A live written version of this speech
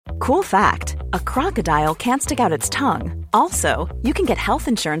Cool fact, a crocodile can't stick out its tongue. Also, you can get health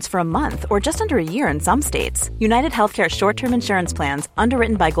insurance for a month or just under a year in some states. United Healthcare short-term insurance plans,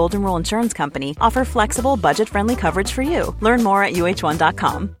 underwritten by Golden Rule Insurance Company, offer flexible, budget-friendly coverage for you. Learn more at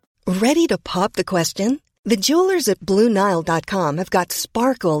uh1.com. Ready to pop the question? The jewelers at BlueNile.com have got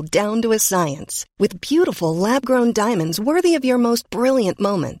sparkle down to a science with beautiful lab-grown diamonds worthy of your most brilliant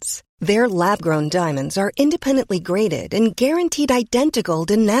moments. Their lab-grown diamonds are independently graded and guaranteed identical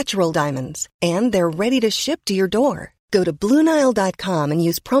to natural diamonds, and they're ready to ship to your door. Go to BlueNile.com and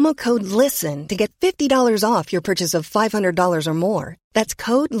use promo code LISTEN to get $50 off your purchase of $500 or more. That's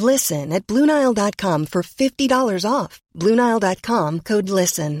code LISTEN at BlueNile.com for $50 off. BlueNile.com, code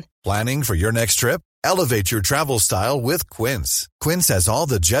LISTEN. Planning for your next trip? Elevate your travel style with Quince. Quince has all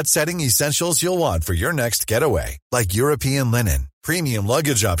the jet-setting essentials you'll want for your next getaway, like European linen, premium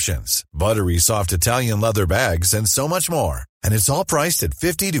luggage options, buttery soft Italian leather bags, and so much more. And it's all priced at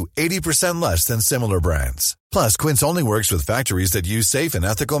 50 to 80% less than similar brands. Plus, Quince only works with factories that use safe and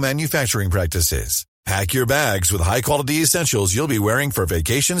ethical manufacturing practices. Pack your bags with high-quality essentials you'll be wearing for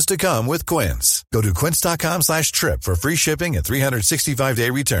vacations to come with Quince. Go to quince.com/trip for free shipping and 365-day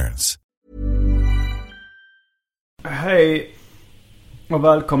returns. Hej och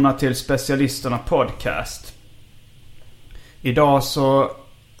välkomna till Specialisterna podcast. Idag så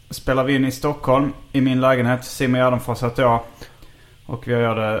spelar vi in i Stockholm i min lägenhet. Simon Gärdenfors heter jag. Och vi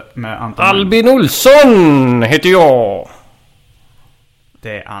gör det med Anton. Albin Olsson heter jag.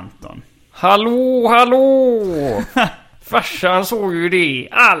 Det är Anton. Hallå. Farsan såg ju det.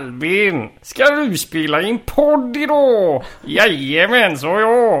 Albin, ska du spela in podd idag? Jajamän, så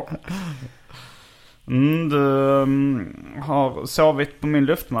jag. Du har sovit på min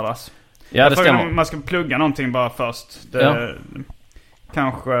luftmadrass. Ja, det stämmer. Man ska plugga någonting bara först.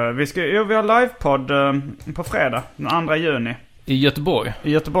 Kanske vi har livepodd på fredag, den 2 juni. I Göteborg.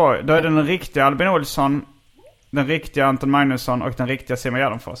 Då är det den riktiga Albin Olsson, den riktiga Anton Magnusson och den riktiga Simon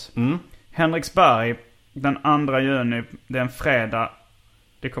Gärdenfors. Henriksberg den 2 juni, det är en fredag.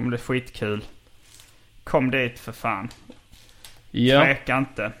 Det kommer bli skitkul. Kom dit för fan. Ja. Tveka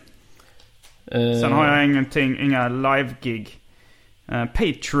inte. Sen har jag inga live-gig.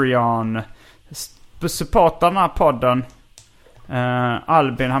 Patreon. Supporta den här podden.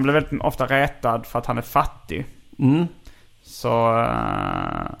 Albin, han blir väldigt ofta retad för att han är fattig. Så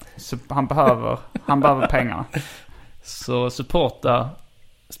han behöver pengar. Så supporta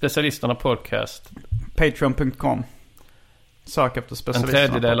Specialisterna podcast. Patreon.com. Sök efter Specialisterna. En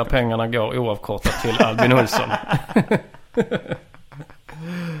tredjedel av pengarna går oavkortat till Albin Olsson.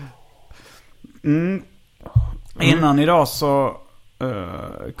 Innan idag så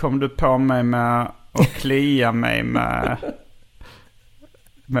kom du på mig med att klia mig med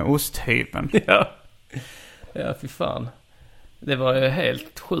osthyveln. Ja, fy fan. Det var ju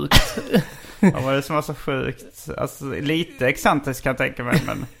helt sjukt. Vad var det som var så sjukt? Alltså, lite excentriskt kan jag tänka mig.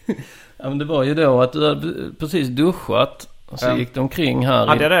 Men... Ja, men det var ju då att du hade precis duschat. Och så gick du omkring här.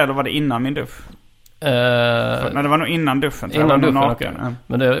 Hade jag det eller var det innan min dusch? Nej, det var nog innan duschen. Innan duschen, naken. Okay.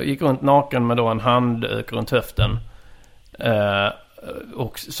 Men det gick runt naken med då en handduk runt höften.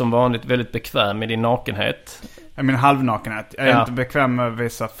 Och som vanligt väldigt bekväm med din nakenhet. Min halvnakenhet. Jag är inte bekväm med att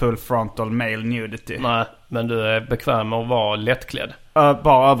visa full frontal male nudity. Nej, men du är bekväm med att vara lättklädd.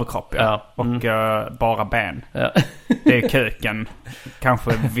 Bara överkropp, och bara ben. Ja. Det är kuken.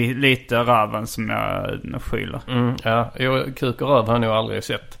 Kanske lite röven som jag skyller. Kuk och röv har jag nog aldrig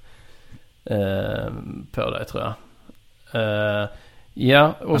sett på dig, tror jag.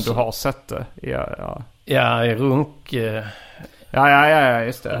 Och men du har sett det. Ja, i runk.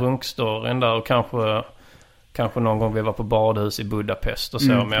 Just det. Runkstoryn där, och kanske någon gång vi var på badhus i Budapest och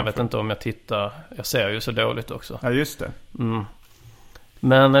så, men jag vet inte om jag tittar. Jag ser ju så dåligt också. Ja, just det.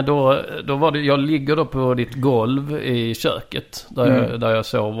 Men då var det, jag ligger då på ditt golv i köket där jag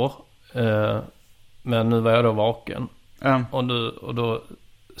sover. Men nu var jag då vaken. Och då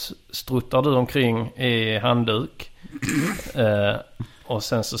struttar du omkring i handduk. Och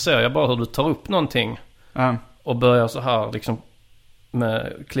sen så ser jag bara hur du tar upp någonting. Och börjar så här liksom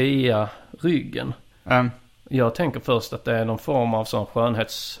med klia ryggen. Jag tänker först att det är någon form av sån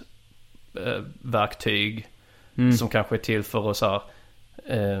skönhetsverktyg som kanske är till för att så här,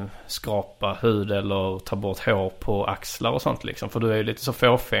 skrapa hud eller ta bort hår på axlar och sånt liksom. För du är ju lite så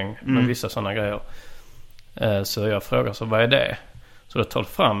fåfäng med vissa sådana grejer. Så jag frågar så, vad är det? Så då tar du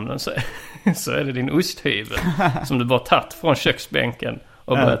fram den, så är det din osthyvel som du bara tagit från köksbänken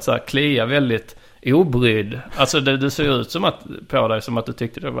och börjat så här klia väldigt obrydd. Alltså det ser ut som att på dig som att du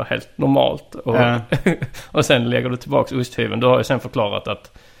tyckte det var helt normalt. Och sen lägger du tillbaka osthyveln. Du har ju sen förklarat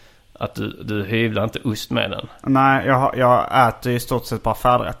Att du hyvlar inte ost med den? Nej, jag äter i stort sett bara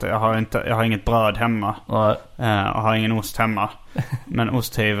färdigrätter. Jag har inget bröd hemma. Nej. Och har ingen ost hemma. Men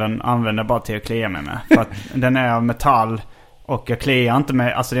osthyveln använder jag bara till att klia mig med. För att den är av metall. Och jag kliar inte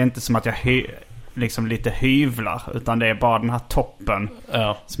med... Alltså det är inte som att jag liksom lite hyvlar. Utan det är bara den här toppen.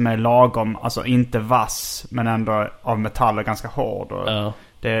 Ja. Som är lagom. Alltså inte vass. Men ändå av metall och ganska hård. Och Ja.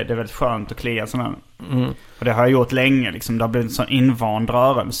 det är väldigt skönt att klia sådana. Och det har jag gjort länge liksom. Det har blivit en sån invand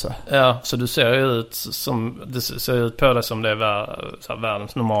rörelse. Ja, så du ser ju ut på det som det är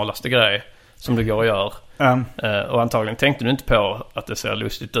världens normalaste grej som du går och gör. Och antagligen tänkte du inte på att det ser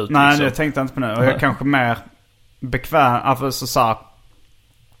lustigt ut. Nej, liksom. det tänkte jag inte på nu. Och jag är kanske mer bekväm. Alltså så här,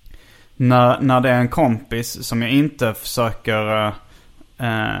 när det är en kompis som jag inte försöker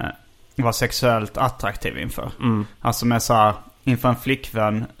vara sexuellt attraktiv inför. Alltså med så här, inför en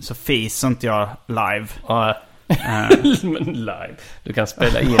flickvän så fiser inte jag live. Ja. Men live. Du kan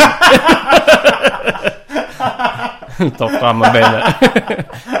spela in. Ta fram mobilen.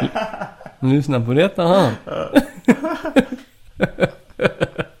 Lyssna på detta här.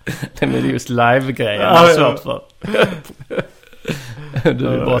 Det är just live-grejen jag har svårt för. Du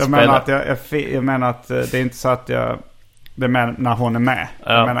vill bara spela. Jag menar att det är inte så att jag... Det är när hon är med.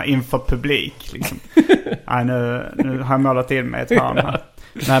 Ja. Jag menar inför publik liksom. Nej, nu har jag målat in mig ett hörn här.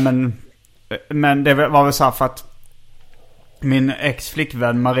 Nej, men det var väl så här för att min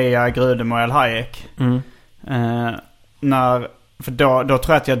ex-flickvän Maria Grudemo El Hayek för då tror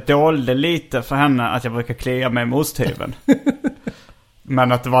jag att jag dolde lite för henne att jag brukar klia mig med osthyveln.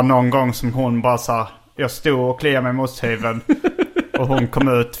 Men att det var någon gång som hon bara sa, jag stod och kliade mig med osthyveln och hon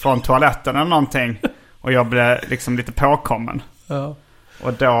kom ut från toaletten eller någonting och jag blev liksom lite påkommen. Ja.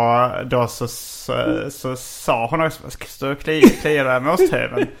 Och då så sa hon också, ska stå och klia dig med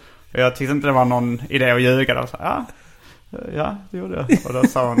osthyveln. Och jag tyckte inte det var någon idé att ljuga då. Så, ja, det gjorde jag. Och då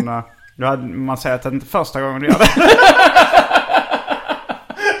sa hon, man säger att det inte är första gången du gör det.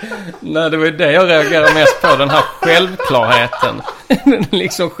 Nej, det var ju det jag reagerar mest på, den här självklarheten.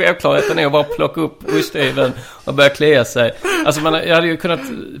 Liksom självklarheten är att bara plocka upp osthyveln och börja klia sig. Alltså jag hade ju kunnat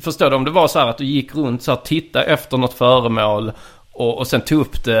förstå det om det var så här att du gick runt så här, titta efter något föremål och sen tog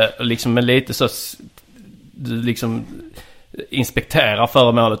upp det liksom med lite så du liksom inspekterar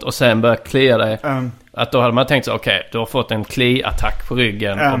föremålet och sen börjar klia dig. Att då hade man tänkt så, okej, du har fått en kli-attack på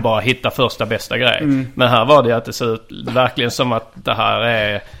ryggen och bara hitta första bästa grej. Men här var det att det ser ut verkligen som att det här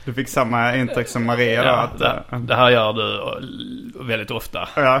är... Du fick samma intryck som Maria ja, då. Det här gör du väldigt ofta.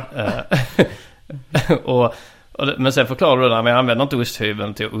 Ja. Men sen förklarar du att vi använder inte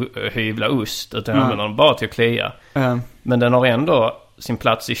osthyveln till att hyvla ost, utan använder den bara till att klia. Men den har ändå sin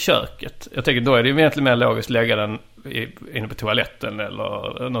plats i köket. Jag tänker då är det ju egentligen mer logiskt att lägga den inne på toaletten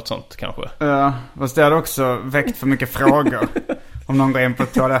eller något sånt kanske. Ja, fast det hade också väckt för mycket frågor. Om någon går in på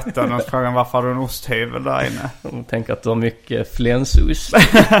toaletten och frågar varför har du en osthyvel där inne? Jag tänker att du har mycket flänsost.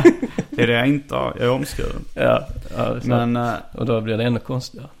 Det är det jag inte har. Jag är omskuren. Ja, men, och då blir det ännu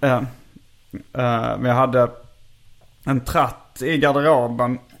konstigare. Ja. Men jag hade en tratt i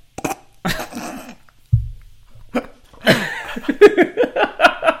garderoben.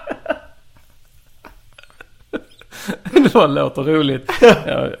 Det var låter roligt.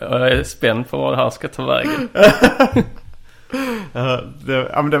 Jag är spänd på vad det här ska ta vägen.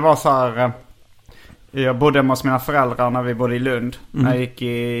 Det var så här. Jag bodde hos mina föräldrar när vi bodde i Lund. När jag gick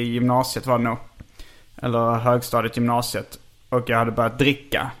i gymnasiet var det nog. Eller högstadiet gymnasiet. Och jag hade börjat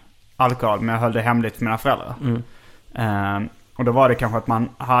dricka alkohol, men jag höll det hemligt för mina föräldrar. Och då var det kanske att man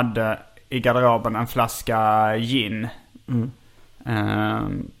hade i garderoben en flaska gin.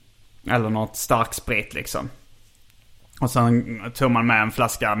 Eller något stark sprit liksom. Och sen tog man med en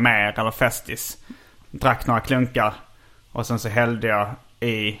flaska mer eller Festis. Drack några klunkar. Och sen så hällde jag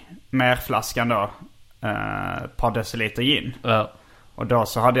i merflaskan då ett par deciliter gin. Ja. Och då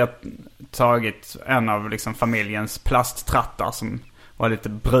så hade jag tagit en av liksom familjens plasttrattar som var lite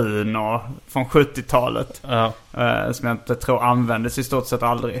brun och från 70-talet. Ja. Som jag inte tror användes i stort sett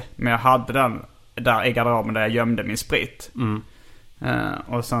aldrig. Men jag hade den där i garderoben där jag gömde min sprit.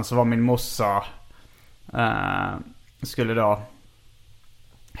 Och sen så var min morsa... skulle då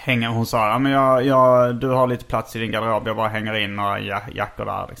hänga, hon sa, ja men du har lite plats i din garderob, jag bara hänger in några jackor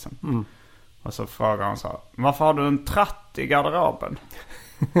där liksom. Och så frågade hon så, varför har du en tratt i garderoben?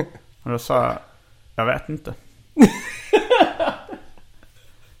 Och då sa jag vet inte.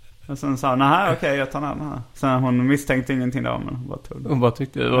 Och sen sa nej okej, jag tar den här. Sen hon misstänkte ingenting då, men hon bara tog det. Hon bara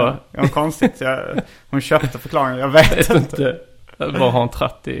tyckte det var... Ja, konstigt, hon köpte förklaringen, jag vet inte. Bara ha en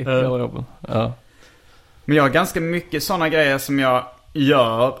tratt i garderoben. Ja. Men jag har ganska mycket sådana grejer som jag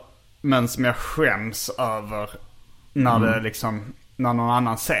gör, men som jag skäms över när det liksom, när någon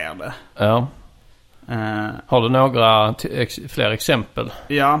annan ser det. Ja. Har du några fler exempel?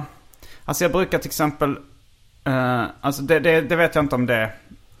 Ja. Alltså jag brukar till exempel... alltså det vet jag inte om det...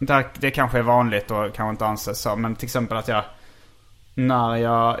 Det kanske är vanligt och kanske inte anses så. Men till exempel att när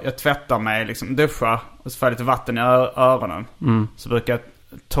jag tvättar mig, liksom duschar och så får jag lite vatten i öronen. Så brukar jag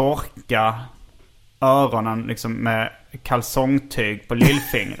torka öronen liksom med kalsongtyg på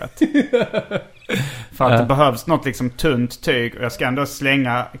lillfingret. För att det behövs något liksom tunt tyg. Och jag ska ändå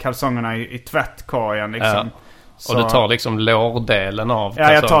slänga kalsongerna i tvättkorgen liksom. Och du tar liksom lårdelen av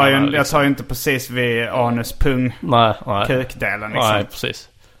kalsongerna. Jag tar ju inte precis vid anuspung kukdelen liksom. Nej, precis.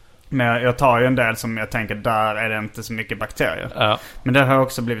 Men jag tar ju en del som jag tänker, där är det inte så mycket bakterier. Ja. Men det har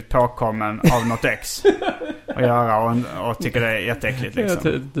också blivit påkommen av något ex att göra och tycker det är jätteäckligt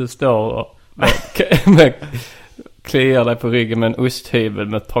liksom. Du står och kliar dig på ryggen med en osthyvel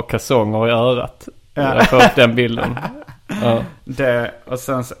med ett par kalsonger i örat. Jag får upp den bilden. Ja. Det, och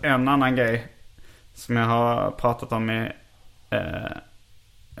sen så en annan grej som jag har pratat om i...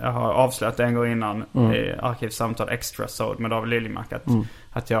 jag har avslöjat en gång innan i Arkivsamtal Extra Sod med David Liljemark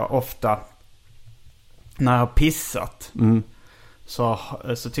att jag ofta när jag har pissat så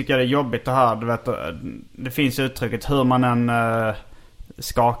tycker jag det är jobbigt det här. Du vet, det finns uttrycket hur man än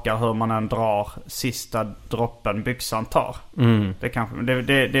skakar, hur man än drar sista droppen byxan tar.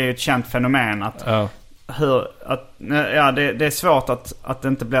 Det är ett känt fenomen att det är svårt att det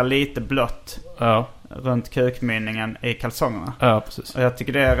inte blir lite blött runt kukmynningen i kalsongerna. Ja, precis. Och jag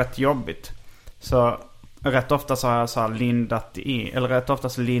tycker det är rätt jobbigt. Så rätt ofta så har jag så här lindat in, eller rätt ofta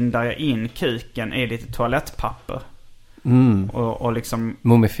så lindar jag in kuken i lite toalettpapper. Och liksom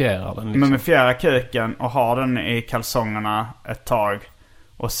mumifierar den liksom. Mumifierar kuken och har den i kalsongerna ett tag.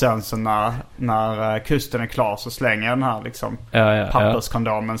 Och sen så när kusten är klar så slänger jag den här liksom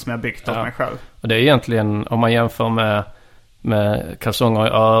papperskondomen som jag byggt åt mig själv. Och det är egentligen, om man jämför med kalsonger i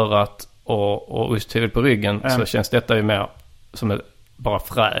örat och osthyvel på ryggen, så känns detta ju mer som ett, bara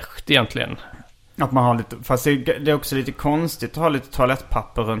fräscht egentligen. Att man har lite, fast det är också lite konstigt att ha lite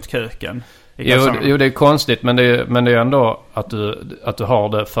toalettpapper runt kuken. Jo, det är konstigt, men det är ändå att du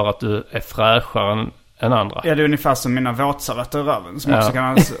har det för att du är fräschare än andra. Ja, det är ungefär som mina våtservetter i röven som också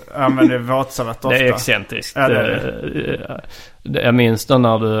kan använda våtservetter ofta. Det är excentriskt. Ja, jag minns då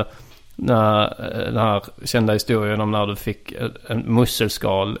när den här kända historien om när du fick en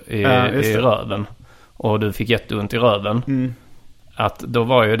musselskal i röven och du fick jätteont i röven. Att då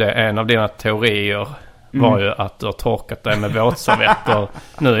var ju det en av dina teorier var ju att du har torkat dig med våtservetter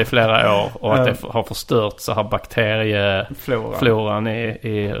nu i flera år och att det har förstört så här bakteriefloran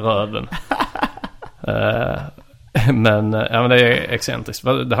i röven. Men det är excentriskt.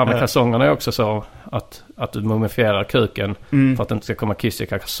 Det här med kalsongerna är också så att du mumifierar kuken för att det inte ska komma kiss i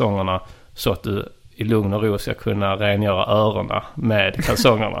kalsongerna, så att du i lugn och ro ska kunna rengöra öronen med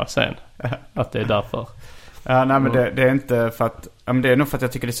kalsongerna sen. Att det är därför. Ja, nej, men det är inte för att... Det är nog för att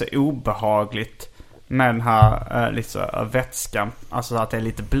jag tycker det är så obehagligt med den här lite vätskan. Alltså att det är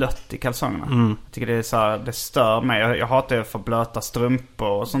lite blött i kalsongerna. Jag tycker det är så här, det stör mig. Jag hatar det för blöta strumpor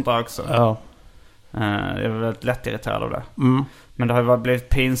och sånt där också. Ja. Jag är väldigt lätt irriterad av det. Men det har ju blivit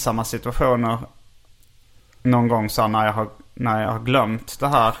pinsamma situationer någon gång så när jag har glömt det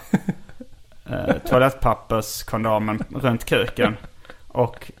här toalettpapperskondomen runt kuken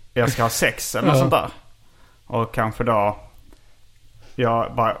och jag ska ha sex eller något sånt där. Och kanske då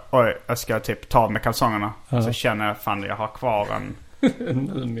jag bara, jag ska typ ta med kalsongerna. Så känner jag, fan jag har kvar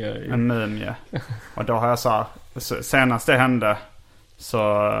en mumie. Och då har jag så här, senast det hände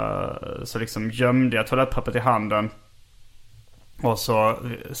så liksom gömde jag toalettpappret i handen. Och så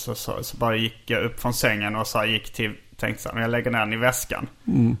bara gick jag upp från sängen och så gick till, tänkte så här, men jag lägger ner den i väskan.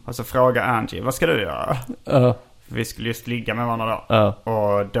 Och så frågar Angie, vad ska du göra? För vi skulle just ligga med varandra då.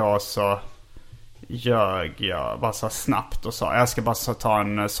 Och då så ljög jag bara så snabbt och sa, jag ska bara så ta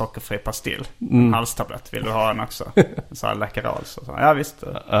en sockerfri pastill, en halstablett, vill du ha en också? Så här Läkerol. Så ja visst.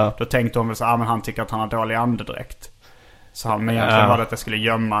 Då tänkte hon väl så, men han tycker att han har dålig andedräkt. Så han, men egentligen var det att jag skulle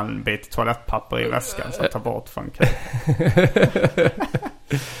gömma en bit toalettpapper i väskan så att ta bort från kuk.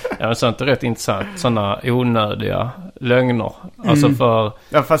 Ja, men sånt är rätt intressant. Sådana onödiga lögner. Alltså för...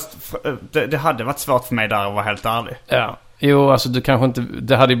 Ja, fast det hade varit svårt för mig där att vara helt ärlig. Ja. Jo, alltså du kanske inte...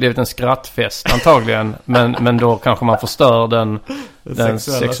 Det hade ju blivit en skrattfest antagligen. men då kanske man förstör den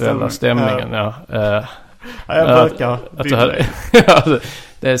sexuella stämningen. Ja. Jag brukar...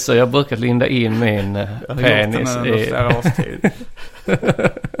 det är så, jag brukar linda in min penis i... flera års tid.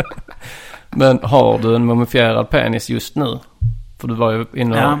 Men har du en mumifierad penis just nu? För du var ju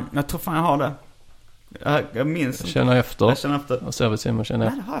inne... Ja, jag tror fan jag har det. Jag minns. Känner efter. Jag känner efter. Och ser vi Simon känner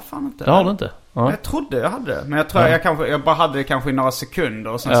efter. Nej, det har jag fan inte. Det har du inte? Ja. Jag trodde jag hade. Men jag tror jag bara hade det kanske i några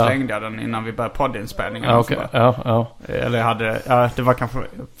sekunder. Och sen slängde jag den innan vi började poddinspelningen. Ja, okej. Ja. Eller jag hade, det var kanske,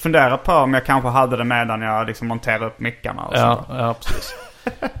 fundera på om jag kanske hade det medan jag liksom monterade upp mickarna och ja, precis.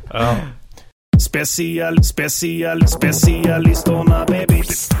 Ja. Specialisterna baby.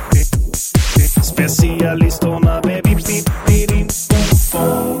 Specialisterna baby.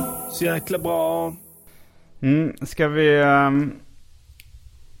 Så jäkla bra. Ska vi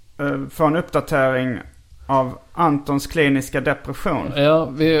få en uppdatering av Antons kliniska depression? Ja,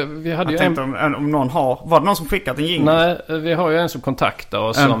 vi hade jag tänkte om någon har... Var det någon som skickat en jingle? Nej, vi har ju en som kontaktar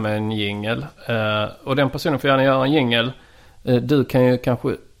oss om en jingle. Och den personen får gärna göra en jingle. Du kan ju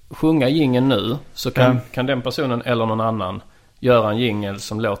kanske sjunga jingeln nu. Så kan den personen eller någon annan göra en jingle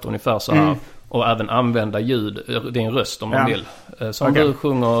som låter ungefär så här. Och även använda din röst om man vill. Så om du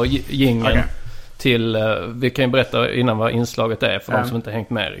sjunger jingeln till... vi kan ju berätta innan vad inslaget är för de som inte hängt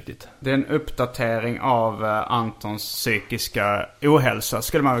med riktigt. Det är en uppdatering av Antons psykiska ohälsa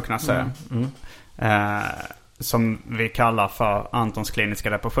skulle man väl kunna säga. Som vi kallar för Antons kliniska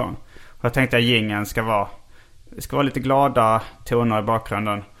depression. Och jag tänkte att jingeln ska vara lite glada toner i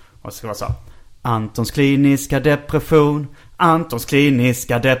bakgrunden. Och det ska vara så: Antons kliniska depression, Antons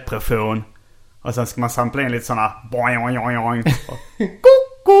kliniska depression. Och sen ska man sampla in lite sådana boing.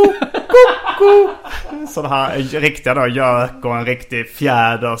 Så det här riktiga då gök och en riktig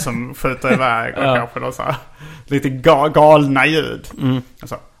fjäder som skjuter iväg och kanske då så här, lite galna ljud.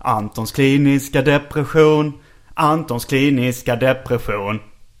 Alltså, Antons kliniska depression, Antons kliniska depression.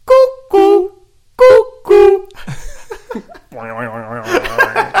 Koko.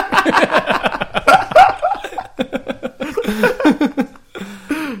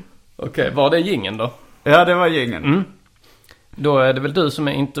 Okej, var det jingeln då? Ja, det var jingeln. Då är det väl du som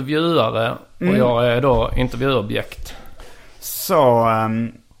är intervjuare och jag är då intervjuobjekt. Så,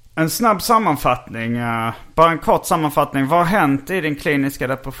 en snabb sammanfattning. Bara en kort sammanfattning. Vad har hänt i din kliniska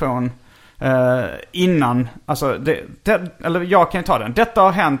depression innan? Alltså, eller jag kan ju ta den. Detta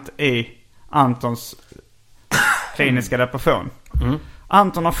har hänt i Antons kliniska depression.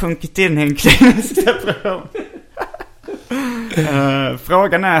 Anton har sjunkit in i en klinisk depression.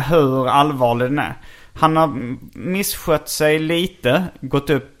 Frågan är hur allvarlig den är. Han har misskött sig lite. Gått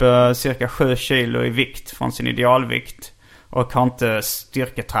upp cirka 7 kilo i vikt från sin idealvikt. Och har inte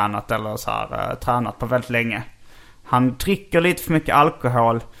styrketränat eller så här, tränat på väldigt länge. Han dricker lite för mycket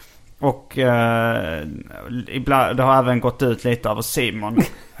alkohol. Och ibland, det har även gått ut lite av Simon.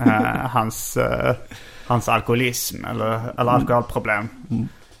 Hans alkoholism eller alkoholproblem.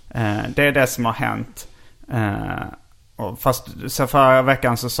 Det är det som har hänt. Fast så förra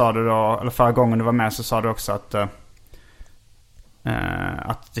veckan så sa du då, eller förra gången du var med så sa du också att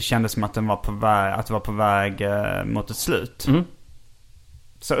det kändes som att det var på väg mot ett slut.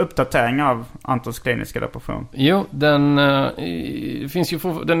 Så uppdatering av Antons kliniska depression. Jo, den finns ju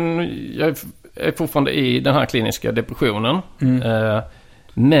jag är fortfarande i den här kliniska depressionen.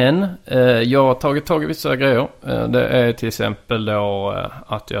 Men jag har tagit vissa grejer. Det är till exempel då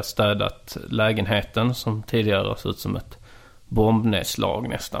att jag städat lägenheten som tidigare såg ut som ett bombnedslag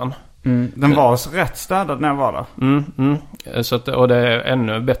nästan. Den var rätt städad när jag var där. Så att, och det är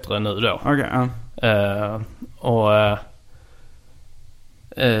ännu bättre nu då.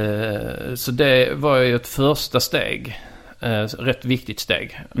 Så det var ju ett första steg. Rätt viktigt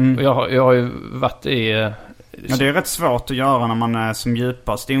steg. Och jag har ju varit i... Ja, det är rätt svårt att göra när man är som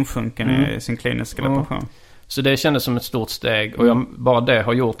djupast insjunken i sin kliniska depression. Så det kändes som ett stort steg. Och bara det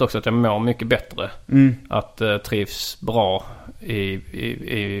har gjort också att jag mår mycket bättre. Att trivs bra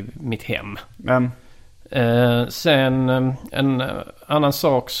i mitt hem. Sen en annan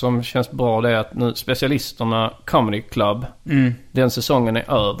sak som känns bra, det är att nu Specialisterna Comedy Club, den säsongen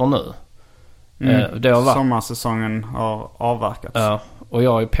är över nu. Det har varit... Sommarsäsongen har avverkats. Ja, och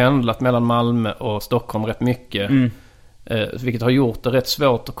jag har ju pendlat mellan Malmö och Stockholm rätt mycket. Vilket har gjort det rätt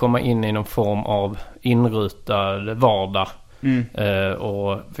svårt att komma in i någon form av inrutad vardag.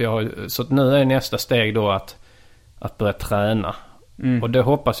 Så nu är nästa steg då att börja träna. Och det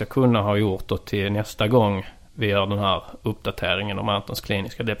hoppas jag kunna ha gjort då till nästa gång vi gör den här uppdateringen om Antons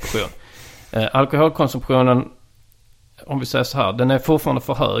kliniska depression. Alkoholkonsumtionen, om vi säger så här, den är fortfarande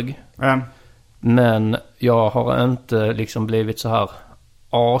för hög. Men jag har inte liksom blivit så här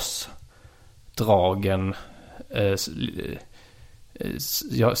asdragen.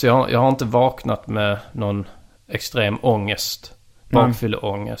 Jag har inte vaknat med någon extrem ångest,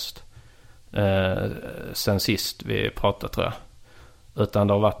 bakfylleångest sen sist vi pratade, tror jag. Utan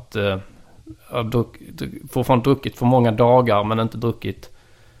det har varit fortfarande druckit för många dagar, men inte druckit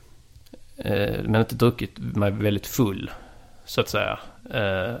Men inte druckit mig väldigt full, så att säga,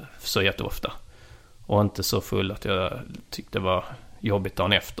 så jätteofta. Och inte så full att jag tyckte det var jobbigt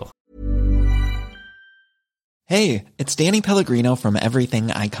dagen efter. Hey, it's Danny Pellegrino from Everything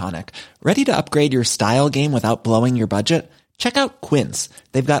Iconic. Ready to upgrade your style game without blowing your budget? Check out Quince.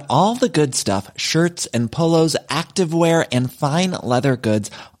 They've got all the good stuff, shirts and polos, activewear and fine leather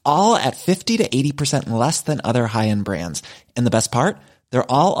goods, all at 50 to 80% less than other high-end brands. And the best part?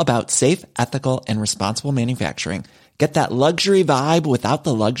 They're all about safe, ethical, and responsible manufacturing. Get that luxury vibe without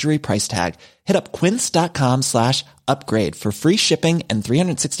the luxury price tag. Hit up quince.com/upgrade for free shipping and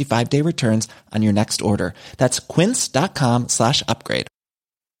 365-day returns on your next order. That's quince.com/upgrade.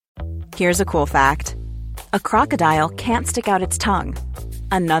 Here's a cool fact. A crocodile can't stick out its tongue.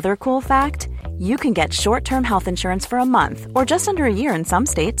 Another cool fact, you can get short-term health insurance for a month or just under a year in some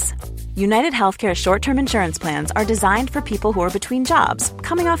states. United Healthcare short-term insurance plans are designed for people who are between jobs,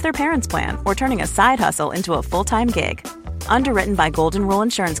 coming off their parents' plan, or turning a side hustle into a full-time gig. Underwritten by Golden Rule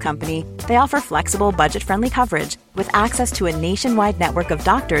Insurance Company, they offer flexible, budget-friendly coverage with access to a nationwide network of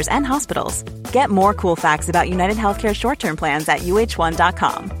doctors and hospitals. Get more cool facts about United Healthcare short-term plans at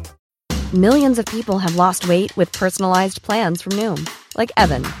uh1.com. Millions of people have lost weight with personalized plans from Noom. Like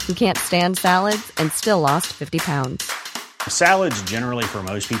Evan, who can't stand salads and still lost 50 pounds. Salads generally for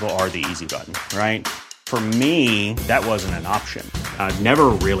most people are the easy button, right? For me, that wasn't an option. I never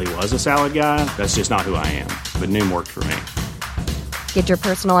really was a salad guy. That's just not who I am. But Noom worked for me. Get your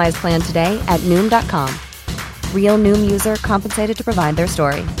personalized plan today at Noom.com. Real Noom user compensated to provide their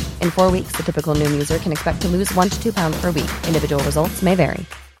story. In 4 weeks, the typical Noom user can expect to lose 1 to 2 pounds per week. Individual results may vary.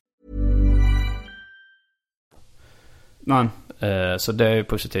 Nej. Så det är ju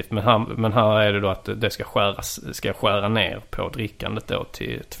positivt. Men här är det då att det ska skära ner på drickandet då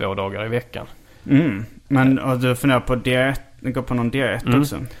till 2 dagar i veckan. Men och du funderar på diet, gå på någon diet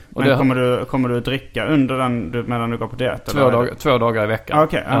också. Och men kommer du dricka under den medan du går på diet? 2 dagar i veckan.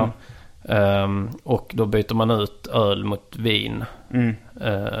 Okay, ja. Och då byter man ut öl mot vin.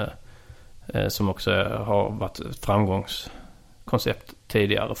 Som också har varit ett framgångskoncept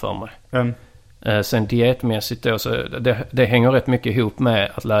tidigare för mig. Sen dietmässigt då, så det hänger rätt mycket ihop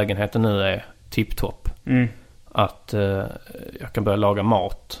med att lägenheten nu är tipptopp. Att jag kan börja laga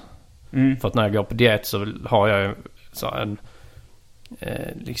mat. För att när jag går på diet så har jag så en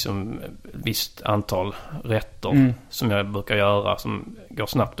liksom visst antal rätter som jag brukar göra, som går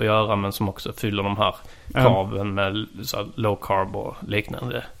snabbt att göra men som också fyller de här kraven med så low carb och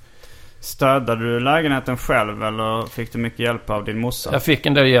liknande. Stödde du lägenheten själv eller fick du mycket hjälp av din morsa? Jag fick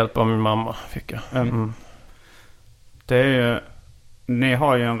en del hjälp av min mamma, fick jag. Det är ju, ni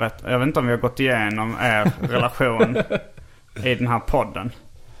har ju en rätt, jag vet inte om vi har gått igenom er relation i den här podden.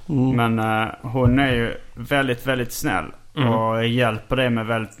 Men hon är ju väldigt, väldigt snäll och hjälper dig med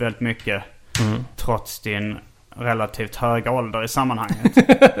väldigt, väldigt mycket trots din relativt höga ålder i sammanhanget.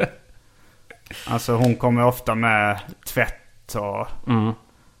 Alltså hon kommer ofta med tvätt och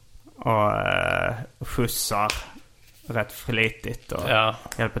skjutsar rätt flitigt och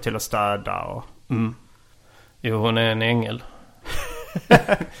hjälper till att städa och... Jo, hon är en ängel.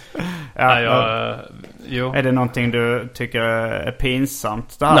 Jo. Är det någonting du tycker är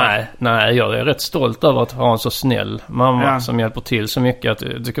pinsamt det här? Nej, jag är rätt stolt över att ha en så snäll mamma som hjälper till så mycket. Att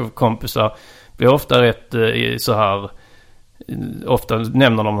jag tycker kompisar blir ofta rätt så här. Ofta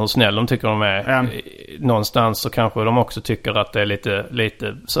nämner de hur snäll de tycker de är. Någonstans så kanske de också tycker att det är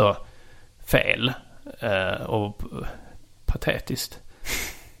lite så fel och patetiskt.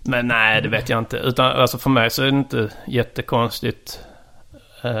 Men nej, det vet jag inte. Utan alltså för mig så är det inte jättekonstigt.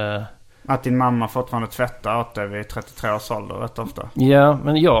 Att din mamma fortfarande tvättar åt dig vid 33 års ålder rätt ofta. Ja,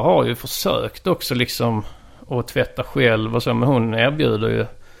 men jag har ju försökt också liksom att tvätta själv och så. Men hon erbjuder ju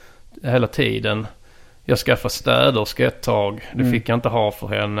hela tiden. Jag skaffade städerska ett tag. Det fick jag inte ha för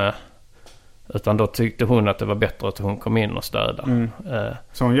henne. Utan då tyckte hon att det var bättre att hon kom in och städa.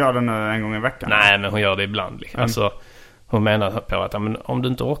 Så hon gör det nu en gång i veckan? Nej, men hon gör det ibland. Alltså, hon menar på att om du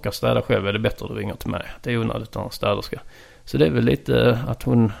inte orkar städa själv är det bättre att du ringer till mig. Det är onödigt att ha en städerska. Så det är väl lite att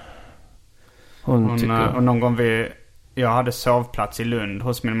hon tycker... Och någon gång jag hade sovplats i Lund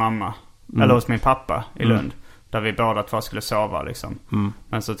hos min mamma. Eller hos min pappa i Lund. Där vi båda två skulle sova liksom.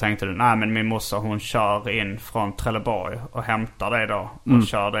 Men så tänkte du, nej men min morsa hon kör in från Trelleborg och hämtar dig då. Och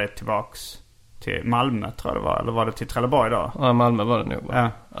kör dig tillbaks till Malmö tror jag det var. Eller var det till Trelleborg då? Ja, Malmö var det nog.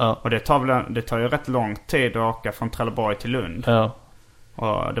 Ja. Och det tar ju rätt lång tid att åka från Trelleborg till Lund. Ja.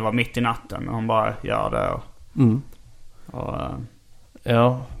 Och det var mitt i natten. Och hon bara gör det.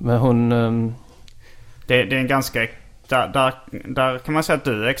 Ja, men hon... Det är en ganska där kan man säga att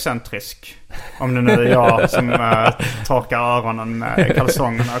du är excentrisk. Om det nu är jag som torkar öronen med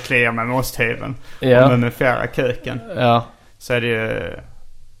kalsongerna och kliar med osthyveln. Ja. Och mumifierar kuken. Ja. Så är det ju...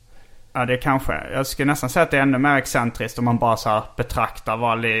 Ja, det är kanske... Jag skulle nästan säga att det är ännu mer excentriskt om man bara så här betraktar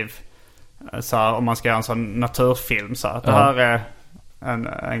var liv. Så här, om man ska göra en sån naturfilm. Så här, att det här är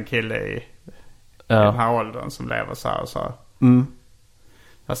en kille i den här åldern som lever så här och så här. Mm.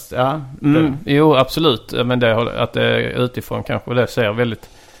 Fast, ja. Jo, absolut. Men det, att det utifrån kanske det ser väldigt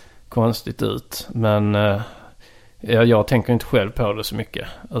konstigt ut. Men jag tänker inte själv på det så mycket.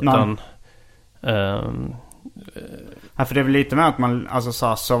 Utan... Ja, för det är väl lite mer att man...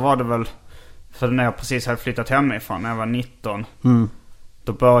 Alltså så var det väl... För när jag precis hade flyttat hemifrån när jag var 19.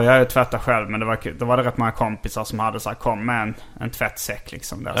 Då började jag tvätta själv. Men då var det rätt många kompisar som hade så här, kom med en tvättsäck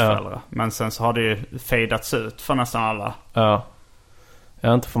liksom. Deras föräldrar. Men sen så har det ju fejdats ut för nästan alla. Ja.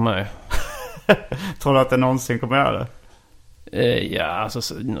 Ja, inte för mig. Tror du att det någonsin kommer göra det? Ja,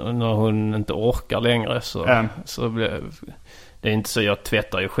 alltså när hon inte orkar längre så blir det är inte så. Jag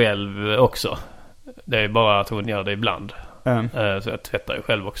tvättar ju själv också. Det är bara att hon gör det ibland. Så jag tvättar ju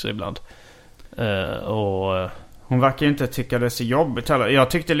själv också ibland. Hon verkar ju inte tycka det är så jobbigt heller. Jag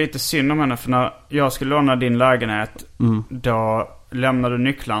tyckte lite synd om henne. För när jag skulle låna din lägenhet då lämnade du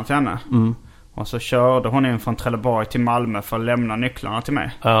nycklarna till henne. Och så körde hon in från Trelleborg till Malmö för att lämna nycklarna till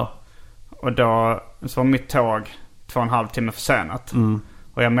mig. Ja. Och då så var mitt tåg 2,5 timmar försenat.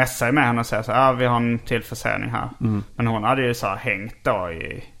 Och jag messade med henne och sa så här, vi har en till försening här. Men hon hade ju så här hängt då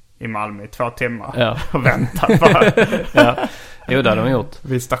i Malmö i 2 timmar och väntat bara. Ja. Jo, det hade hon gjort.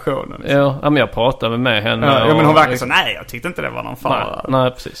 Vid stationen. Liksom. Ja, men jag pratade med henne. Ja, men hon verkar så, nej, jag tyckte inte det var någon fara.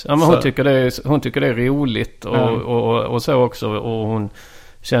 Nej, precis. Ja, men hon tycker det är roligt och så också. Och hon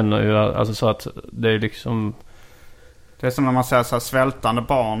känner ju alltså så att det är liksom... Det är som när man ser så här svältande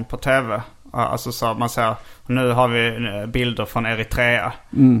barn på tv. Alltså så man säger, nu har vi bilder från Eritrea.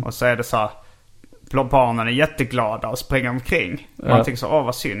 Och så är det så här, barnen är jätteglada och springer omkring. Man tänker så,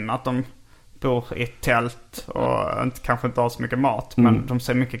 vad synd att de bor i ett tält och kanske inte har så mycket mat. Men de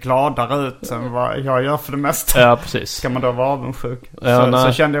ser mycket gladare ut än vad jag gör för det mesta. Ja, precis. Ska man då vara avundsjuk?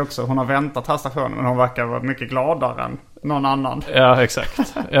 Så kände jag också, hon har väntat här stationen, men hon verkar vara mycket gladare än någon annan. Ja,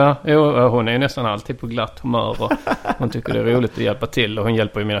 exakt. Ja, hon är nästan alltid på glatt humör och hon tycker det är roligt att hjälpa till. Och hon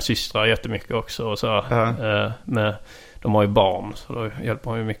hjälper ju mina systrar jättemycket också. Och så, de har ju barn, så då hjälper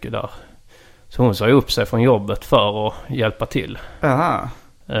hon ju mycket där. Så hon sa ju upp sig från jobbet för att hjälpa till.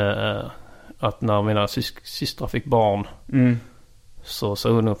 Att när mina systrar fick barn så sa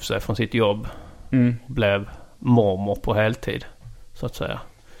hon upp sig från sitt jobb. Blev mormor på heltid, så att säga.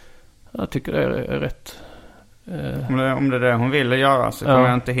 Jag tycker det är rätt... Om det är det hon ville göra så kommer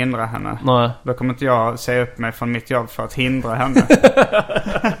jag inte hindra henne. Nej. Då kommer inte jag säga upp mig från mitt jobb för att hindra henne.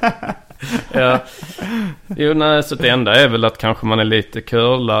 Ja. Jo, nej, så det enda är väl att kanske man är lite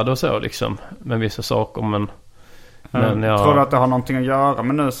curlad och så liksom med vissa saker, men tror du att det har någonting att göra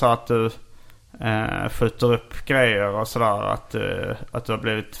med nu så att du skjuter upp grejer och sådär, att du har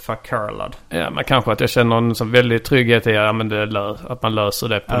blivit för curlad? Ja, men kanske att jag känner en så väldigt trygghet i att man löser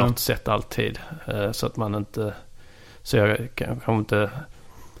det på något sätt alltid, så att man inte, så jag kanske inte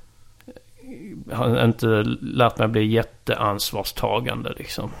har inte lärt mig bli jätteansvarstagande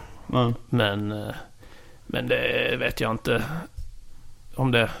liksom. Men det vet jag inte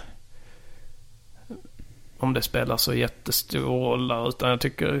om det spelar så jättestor roll där, utan jag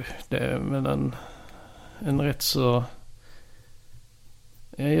tycker det är med en rätt så...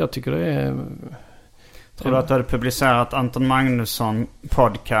 Jag tycker det är... Tror du att du hade publicerat Anton Magnusson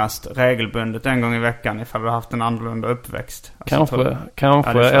podcast regelbundet en gång i veckan ifall du haft en annorlunda uppväxt? Alltså,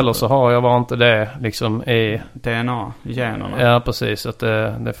 kanske eller så har jag bara inte det liksom i... DNA, generna. Ja, precis. Att det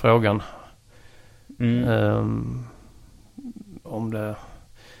är frågan. Om det...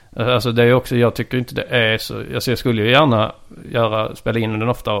 Alltså det är också, jag tycker inte det är så, alltså jag skulle ju gärna spela in den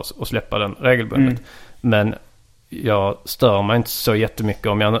ofta och släppa den regelbundet, men jag stör mig inte så jättemycket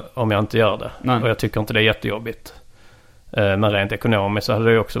om jag inte gör det. Nej. Och jag tycker inte det är jättejobbigt, men rent ekonomiskt så hade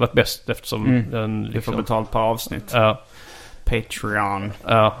det ju också varit bäst, eftersom den liksom, du får betalt per avsnitt. Patreon.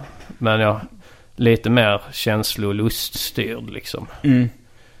 Ja, men jag lite mer känslo- och luststyrd liksom.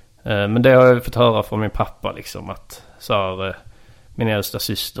 Men det har jag fått höra från min pappa liksom, att så här, min äldsta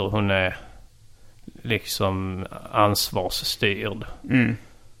syster, hon är liksom ansvarsstyrd.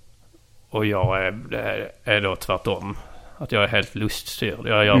 Och jag är då tvärtom. Att jag är helt luststyrd.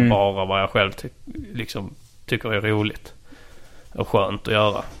 Jag gör bara vad jag själv tycker är roligt och skönt att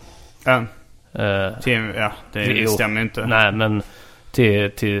göra. Det stämmer inte. Nej, men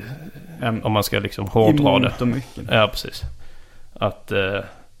till om man ska liksom hårdra det. Mycket. Ja, precis. Att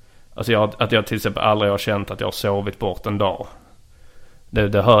Alltså att jag till exempel aldrig har känt att jag har sovit bort en dag.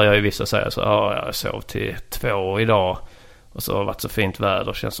 Det hör jag ju vissa säga så. Jag sov till 2 idag. Och så har det varit så fint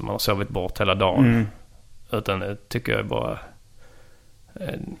väder. Känns som man har sovit bort hela dagen. Utan det tycker jag bara...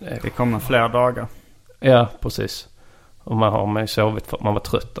 Det kommer fler dagar. Ja, precis. Och man har med sovit för att man var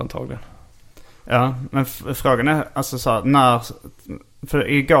trött antagligen. Ja, men frågan är alltså så här, när... För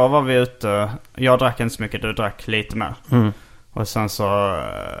igår var vi ute... Jag drack inte så mycket, du drack lite mer. Och sen så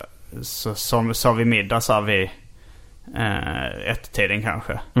sa vi middag så här vid 1-tiden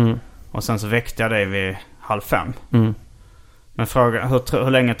kanske. Och sen så väckte jag dig vid 4:30. Men fråga, hur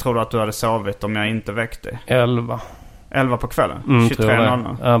länge tror du att du hade sovit om jag inte väckte? 11 på kvällen?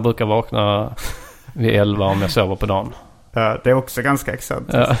 23:00. Jag brukar vakna vid 11 om jag sover på dagen. Det är också ganska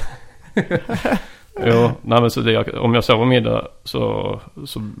excentriskt. Jo, nej, men så om jag sover middag så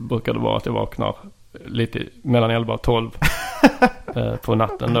brukar det vara att jag vaknar lite mellan 11 och 12 på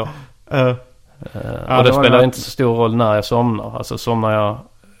natten då. Och det spelar inte så stor roll när jag somnar. Alltså somnar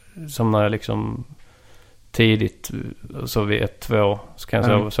jag liksom tidigt, så vid 1-2 så kan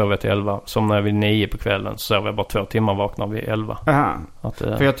jag sova till 11. Somnar jag vid 9 på kvällen så sover jag bara 2 timmar och vaknar vid 11.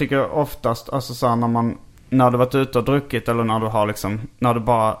 För jag tycker oftast, alltså så här, när du varit ute och druckit eller när du har liksom, när du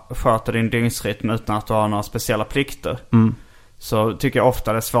bara sköter din dygnsrytm utan att du har några speciella plikter, så tycker jag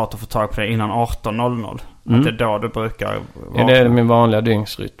ofta det är svårt att få tag på det innan 18:00. Att det är då du brukar vakna. Ja, det är min vanliga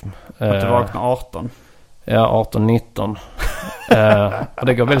dygnsrytm. Att du vaknar 18. Ja, 18-19. Och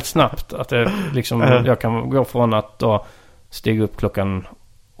det går väldigt snabbt. Att det liksom, jag kan gå från att då stiga upp klockan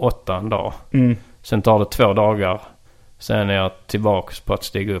 8 en dag. Sen tar det 2 dagar. Sen är jag tillbaka på att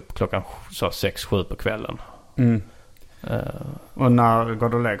stiga upp klockan 6-7 på kvällen. Och när går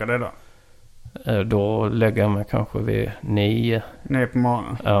du och lägger dig då? Då lägger jag mig kanske vid 9. 9 på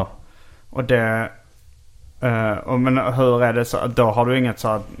morgonen? Ja. Och det... men hur är det så? Då har du inget så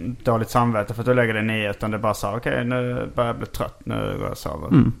här dåligt samvete för att du lägger dig 9, utan det är bara så här, okej, nu börjar jag bli trött, nu går jag och sover.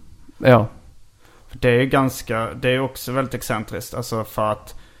 Ja. För det är också väldigt excentriskt, alltså för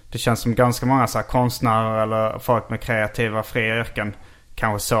att det känns som ganska många så här konstnärer eller folk med kreativa fria yrken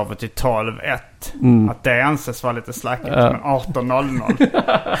kanske sover till 12-1. Att det anses vara lite slackigt, men 18:00.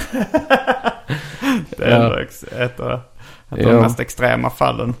 Det är ett av de mest extrema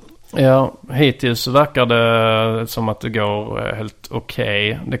fallen. Ja, hittills verkar det som att det går helt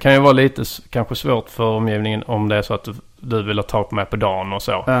okej. Det kan ju vara lite kanske svårt för omgivningen om det är så att du vill ha tag på mig på dagen och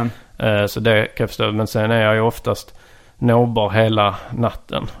så. Så det kan jag förstå. Men sen är jag ju oftast nåbar hela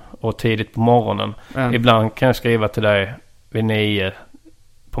natten och tidigt på morgonen. Ibland kan jag skriva till dig vid 9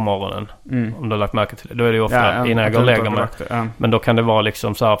 på morgonen. Om du har lagt märke till det. Då är det ju ofta innan jag går och lägger mig. Men då kan det vara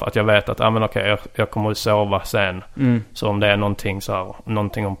liksom så här att jag vet att jag kommer att sova sen. Så om det är någonting så här,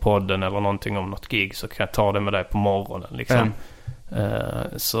 någonting om podden eller någonting om något gig, så kan jag ta det med dig på morgonen liksom.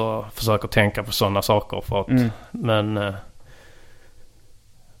 Så försöker tänka på sådana saker för att,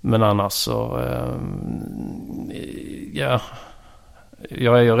 men annars så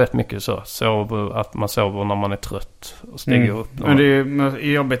jag är ju rätt mycket så att man sover när man är trött och stiger upp. Men det är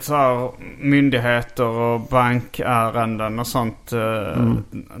ju jobbigt så här, myndigheter och bankärenden och sånt.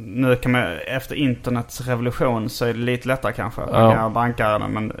 Nu kan man, efter internets revolution så är det lite lättare kanske att göra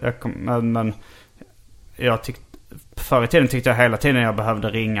bankärenden. Men jag tyckte förr i tiden tyckte jag hela tiden jag behövde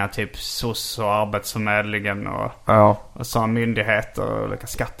ringa typ SOS och Arbetsförmedlingen och sådana myndigheter och olika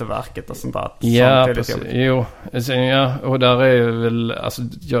Skatteverket och sånt där. Ja, precis. Jo, och där är ju väl alltså,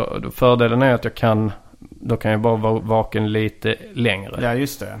 fördelen är att jag kan ju bara vara vaken lite längre. Ja,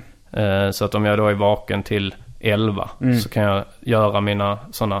 just det. Så att om jag då är vaken till 11 så kan jag göra mina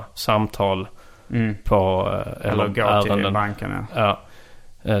sådana samtal på eller gå ärenden till banken. Ja.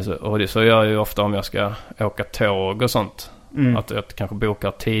 Och det så gör jag ju ofta om jag ska åka tåg och sånt. Att jag kanske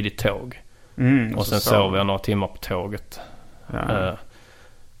bokar tidigt tåg. Och sen sover jag några timmar på tåget.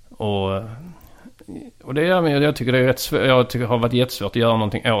 Och det gör jag tycker det är rätt svårt. Jag tycker det har varit jättesvårt att göra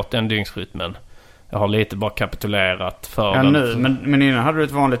någonting åt den dygnsrytmen. Jag har lite bara kapitulerat för den. Nu, men innan hade du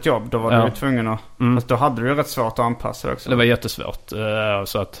ett vanligt jobb. Då var du tvungen att... Fast då hade du rätt svårt att anpassa det också. Det var jättesvårt.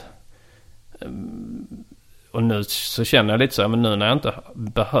 Så att... Och nu så känner jag lite så här, men nu när jag inte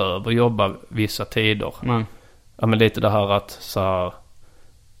behöver jobba vissa tider. Ja, men lite det här att så här,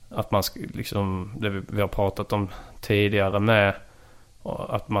 att man ska liksom, det vi har pratat om tidigare med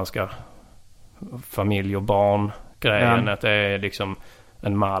att man ska familj och barn grejen, att det är liksom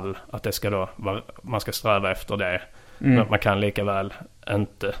en mall, att det ska då man ska sträva efter det. Men man kan lika väl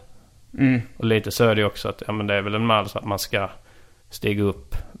inte. Och lite så är det också att men det är väl en mall så att man ska stiga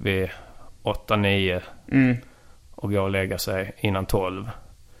upp vid 8-9 och gå och lägga sig innan 12.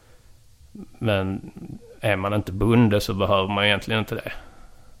 Men är man inte bunden så behöver man egentligen inte det.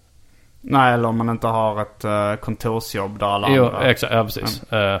 Nej, eller om man inte har ett kontorsjobb där alla andra. Exakt, ja precis.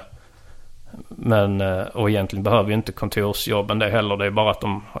 Men, och egentligen behöver ju inte kontorsjobben det heller. Det är bara att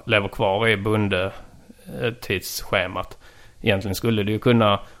de lever kvar i tidsschemat. Egentligen skulle det ju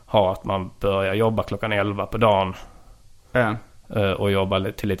kunna ha att man börjar jobba klockan 11 på dagen. Och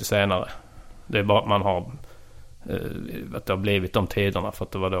jobba till lite senare. Det är bara att man har att det har blivit de tiderna för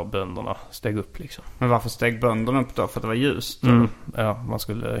att det var då bönderna steg upp liksom. Men varför steg bönderna upp då? För att det var ljust? Ja, man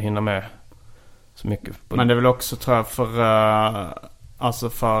skulle hinna med så mycket. Men det är väl också, tror jag,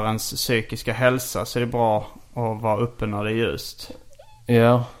 för ens psykiska hälsa så är det bra att vara uppe när det är ljust.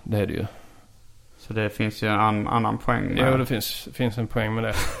 Ja, det är det ju. Så det finns ju en annan poäng med. Ja, det finns en poäng med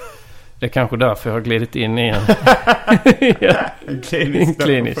det. Det är kanske därför jag har glidit in i en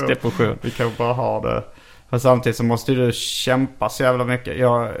klinisk depression. Vi kan bara ha det. Men samtidigt så måste du kämpa så jävla mycket.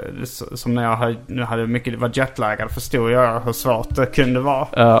 Som när jag hade mycket var jetlaggad, förstod jag hur svårt det kunde vara.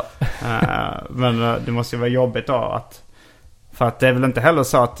 Ja. Men det måste ju vara jobbigt då för att det är väl inte heller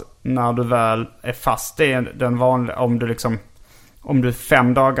så att när du väl är fast i den vanliga, om du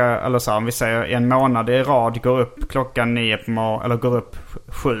 5 dagar eller så, om vi säger en månad i rad går upp klockan 9 på morgonen eller går upp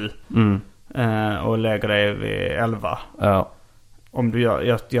 7 och lägger dig vid 11. Ja. Om du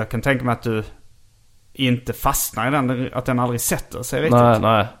gör, jag kan tänka mig att du inte fastnar i den, att den aldrig sätter sig riktigt.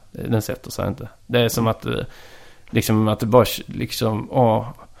 Nej, den sätter sig inte. Det är som att att det bara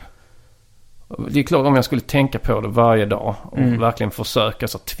det är klart, om jag skulle tänka på det varje dag och verkligen försöka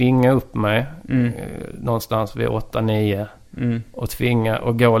så tvinga upp mig någonstans vid 8-9 och tvinga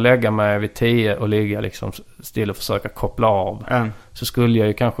och gå och lägga mig vid 10 och ligga liksom still och försöka koppla av, så skulle jag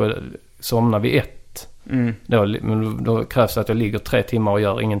ju kanske somna vid 1. Men då krävs det att jag ligger 3 timmar och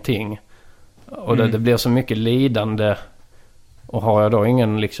gör ingenting. Och det blir så mycket lidande, och har jag då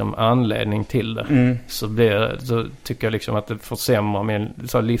ingen liksom anledning till det så tycker jag liksom att det försämrar min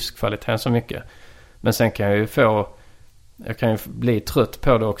livskvalitet så mycket. Men sen kan jag kan ju bli trött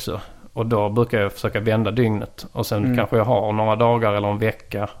på det också, och då brukar jag försöka vända dygnet, och sen kanske jag har några dagar eller en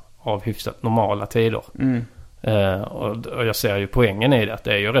vecka av hyfsat normala tider. Och jag ser ju poängen i det, att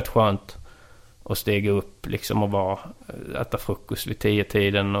det är ju rätt skönt att stiga upp liksom och bara äta frukost vid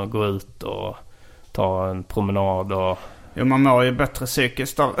 10-tiden och gå ut och ta en promenad och... Jo, man mår ju bättre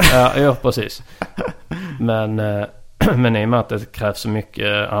psykiskt då. Ja, precis. Men i och med att det krävs så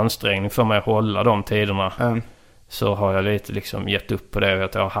mycket ansträngning för mig att hålla de tiderna så har jag lite liksom gett upp på det,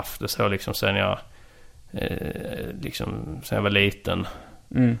 att jag har haft det så liksom sen jag var liten.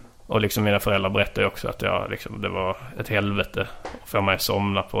 Och liksom mina föräldrar berättade också att det var ett helvete att få mig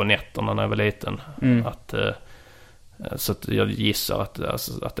somna på nätterna när jag var liten. Så att jag gissar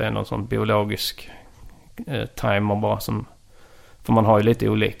att det är någon sån biologisk timer bara som... För man har ju lite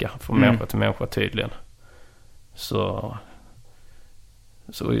olika från människa till människa tydligen. Så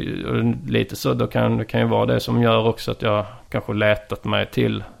lite så då kan ju vara det som gör också att jag kanske letat mig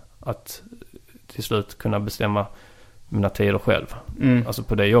till att till slut kunna bestämma mina tider själv. Alltså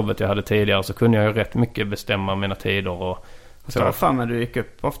på det jobbet jag hade tidigare så kunde jag ju rätt mycket bestämma mina tider och så var fan när du gick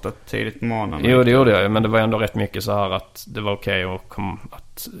upp ofta tidigt på morgonen. Jo, det gjorde jag ju, men det var ändå rätt mycket så här att det var okej och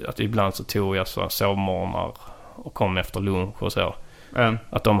att ibland så tog jag så sovmorgnar och kom efter lunch och så.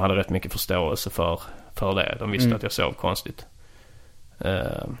 Att de hade rätt mycket förståelse för det. De visste att jag sov konstigt.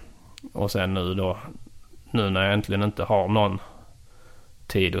 Och sen nu när jag äntligen inte har någon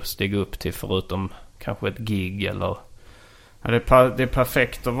tid att stiga upp till förutom kanske ett gig eller... Ja, det är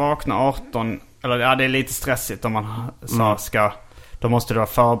perfekt att vakna 18, eller ja, det är lite stressigt om man då måste du vara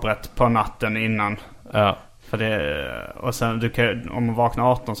förberett på natten innan. Ja. För det, och sen om man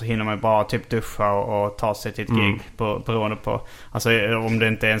vaknar 18 så hinner man bara typ duscha och ta sig till ett gig beroende på, alltså om det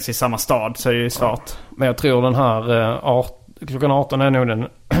inte är ens i samma stad så är det ju svårt. Ja. Men jag tror den här klockan 18 är nog den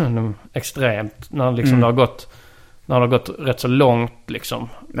extremt när liksom det har gått rätt så långt liksom.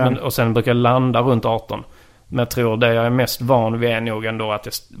 Och sen brukar jag landa runt 18. Men jag tror det jag är mest van vid är nog ändå att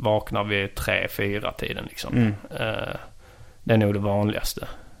jag vaknar vid 3-4 tiden liksom. Det är nog det vanligaste.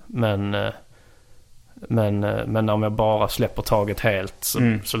 Men om jag bara släpper taget helt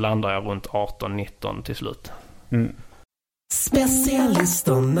så landar jag runt 18-19 till slut.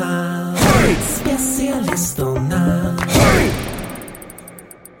 Specialisterna.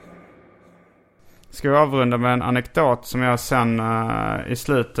 Ska vi avrunda med en anekdot som jag sen i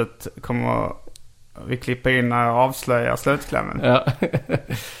slutet kommer vi klippa in när jag avslöjar slutklämmen. Ja.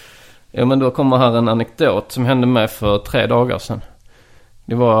 Ja, men då kommer här en anekdot som hände mig för 3 dagar sedan.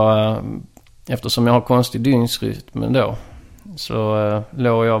 Det var eftersom jag har konstig dygnsrytm då, så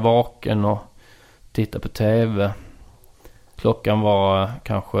låg jag vaken och tittade på tv. Klockan var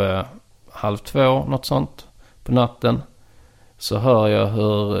kanske 1:30, något sånt, på natten. så hör jag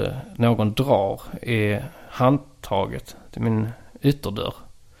hur någon drar i handtaget till min ytterdörr.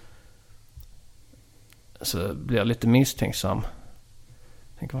 Så blir jag lite misstänksam.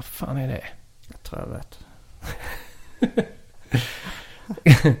 Tänker, vad fan är det? Jag tror jag vet.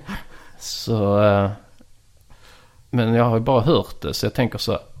 Så, men jag har ju bara hört det, så jag tänker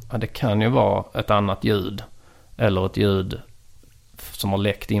så, det kan ju vara ett annat ljud. Eller ett ljud som har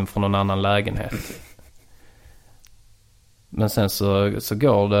läckt in från någon annan lägenhet. Men sen så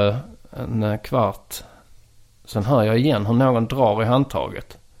går det en kvart. Sen hör jag igen hur någon drar i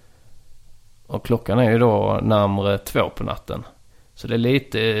handtaget. Och klockan är ju då närmare 2 på natten. Så det är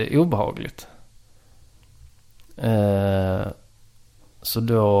lite obehagligt. Så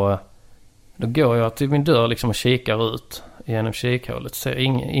då går jag till min dörr liksom och kikar ut genom kikhålet. Ser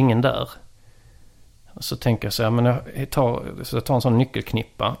ingen där. Och så tänker jag så här, men jag tar en sån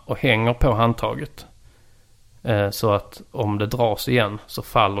nyckelknippa och hänger på handtaget. Så att om det dras igen så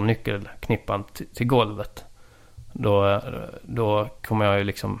faller nyckelknippan till golvet. Då kommer jag ju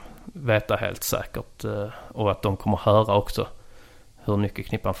liksom veta helt säkert, och att de kommer höra också hur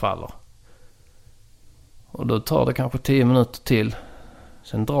nyckelknippan faller. Och då tar det kanske 10 minuter till.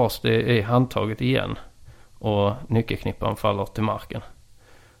 Sen dras det i handtaget igen och nyckelknippan faller till marken.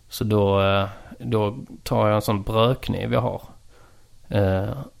 Så då tar jag en sån brödkniv jag har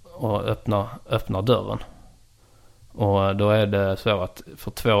och öppnar dörren. Och då är det så att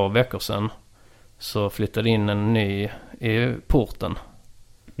för 2 veckor sedan så flyttade in en ny i porten.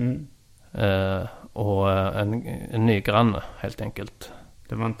 Och en ny granne helt enkelt.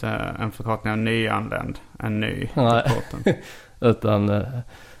 Det var inte en förkortning av nyanländ, en ny i porten.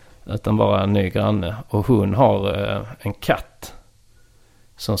 utan bara en ny granne. Och hon har en katt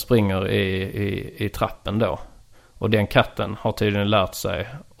som springer i trappen då. Och den katten har tydligen lärt sig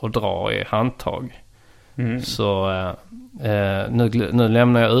att dra i handtag. Så nu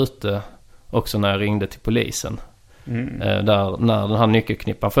lämnar jag ute också när jag ringde till polisen. Där när den här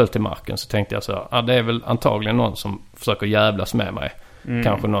nyckelknippan föll till marken så tänkte jag så det är väl antagligen någon som försöker jävlas med mig.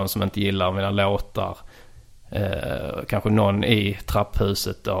 Kanske någon som inte gillar mina låtar. Kanske någon i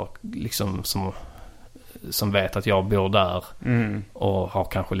trapphuset då, liksom som vet att jag bor där och har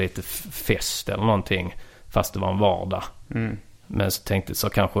kanske lite fest eller någonting fast det var en vardag. Men så tänkte så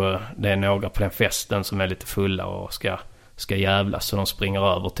kanske det är några på den festen som är lite fulla och ska jävlas, så de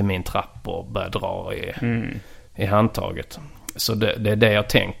springer över till min trapp och börjar dra i handtaget. Så det är det jag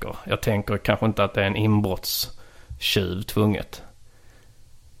tänker. Jag tänker kanske inte att det är en inbrottstjuv tvunget.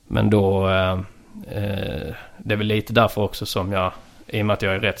 Men då det är väl lite därför också som jag, i och med att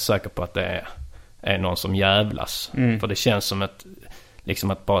jag är rätt säker på att det är någon som jävlas. För det känns som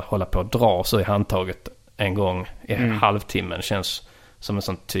liksom att bara hålla på och dra så i handtaget en gång i halvtimmen känns som en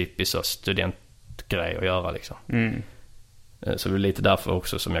sån typisk studentgrej att göra liksom. Så det är lite därför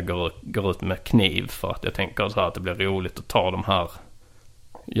också som jag går ut med kniv, för att jag tänker så här att det blir roligt att ta de här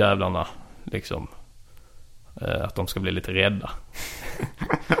jävlarna liksom, att de ska bli lite rädda.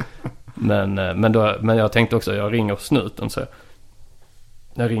 Men jag tänkte också, jag ringer snuten, så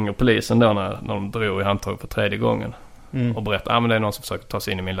jag ringer polisen då när de drog i handtag för 3:e gången och berättar, men det är någon som försöker ta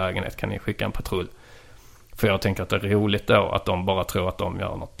sig in i min lägenhet, kan ni skicka en patrull? För jag tänker att det är roligt då att de bara tror att de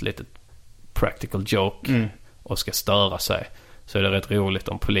gör något litet practical joke och ska störa sig. Så är det rätt roligt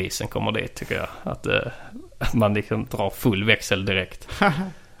om polisen kommer dit, tycker jag. Att man liksom drar full växel direkt.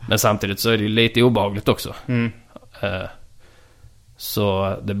 Men samtidigt så är det ju lite obehagligt också.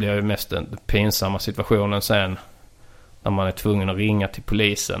 Så det blir ju mest den pinsamma situationen sen när man är tvungen att ringa till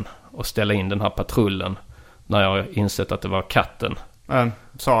polisen och ställa in den här patrullen när jag har insett att det var katten.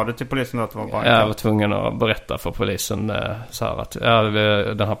 Sa du till polisen att det var bara jag var tvungen att berätta för polisen så här att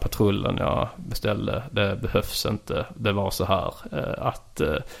den här patrullen jag beställde, det behövs inte. Det var så här att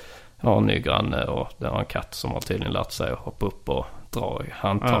jag har en ny granne och det var en katt som har tydligen lärt sig att hoppa upp och dra i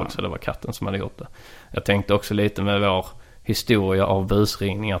handtag, så det var katten som hade gjort det. Jag tänkte också lite med vår historia av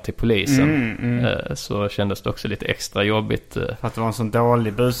busringningar till polisen. Så kändes det också lite extra jobbigt. För att det var en sån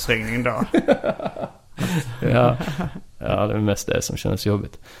dålig busringning då. Ja, det är mest det som kändes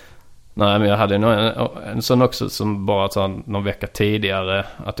jobbigt. Nej, men jag hade en sån också som bara någon vecka tidigare,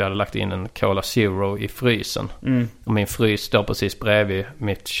 att jag hade lagt in en Cola Zero i frysen. Och min frys står precis bredvid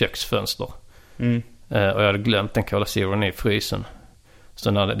mitt köksfönster. Och jag hade glömt den Cola Zero i frysen.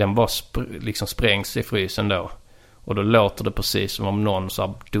 Så när den bara liksom sprängs i frysen då, och då låter det precis som om någon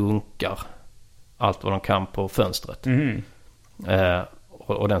så dunkar allt vad de kan på fönstret.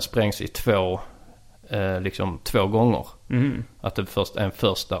 Och den sprängs i två gånger. Att det först en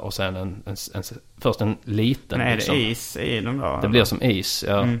första och sen först en liten. Men är liksom. det is i den då? Det blir som is,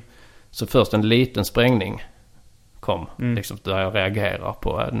 ja. Så först en liten sprängning kom. Liksom, där jag reagerar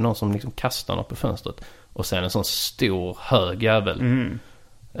på någon som liksom kastar något på fönstret. Och sen en sån stor hög jävel.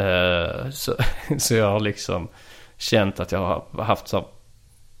 Så jag har liksom känt att jag har haft så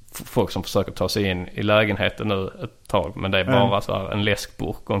folk som försöker ta sig in i lägenheten nu ett tag. Men det är bara så här en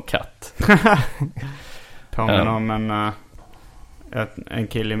läskburk och en katt. Påminner om en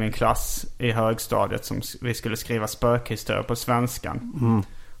kille i min klass i högstadiet som vi skulle skriva spökhistorier på svenskan.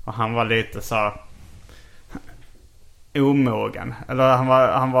 Och han var lite så omogen. Eller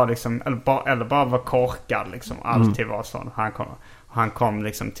han var liksom eller bara var korkad liksom. Alltid var sån. Han kom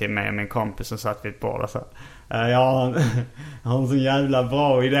liksom till mig och min kompis som satt vid ett bord och sa: jag har en så jävla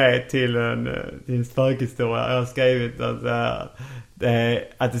bra idé till en spökhistoria. Jag har skrivit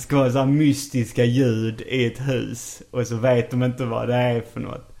att det ska vara så här mystiska ljud i ett hus. Och så vet de inte vad det är för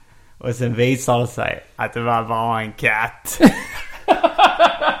något. Och sen visar det sig att det var bara en katt.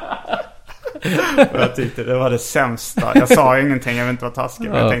 Och jag tyckte det var det sämsta. Jag sa ingenting, jag vet inte vad taskig.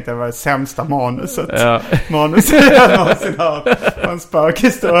 Men jag tänkte det var det sämsta manuset. Manuset jag någonsin hört på en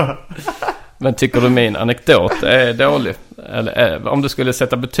spökhistoria. Men tycker du min anekdot är dålig? Eller om du skulle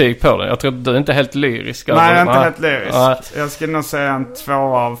sätta betyg på den? Jag tror att du är inte helt lyrisk. Nej, jag är inte helt lyrisk. Jag skulle nog säga en 2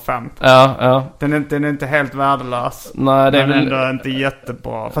 av 5. Ja. Den är inte helt värdelös. Nej, det är väl ändå inte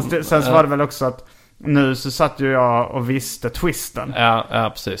jättebra. Fast sen så var det väl också att nu så satt ju jag och visste twisten.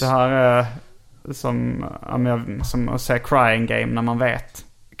 Ja, precis. Det här är som att säga crying game när man vet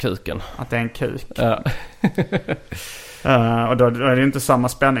kuken. Att det är en kuk. Ja. Och då är det inte samma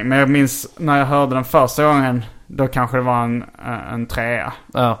spänning. Men jag minns när jag hörde den första gången, då kanske det var en 3.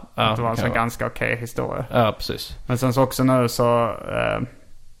 Ja, det var alltså en ganska okej historia. Ja, precis. Men sen så också nu så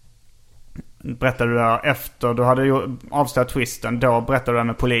berättade du där efter du hade ju avslöjat twisten, då berättade du det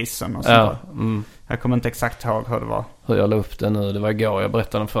med polisen och sånt där. Jag kommer inte exakt ihåg hur det var. Hur jag la upp det nu, det var igår jag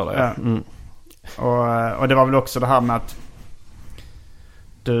berättade den för dig. Och det var väl också det här med att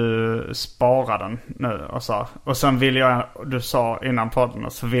du sparar den nu och så. Och sen vill jag, du sa innan podden,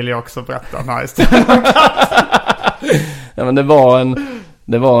 och så vill jag också berätta den här historien. Ja, men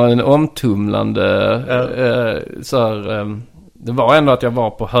det var en omtumlande det var ändå att jag var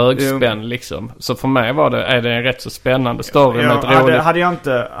på högspänn liksom. Så för mig är det en rätt så spännande story med ett roligt.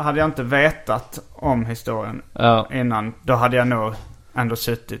 Hade jag inte vetat om historien innan, då hade jag nog ändå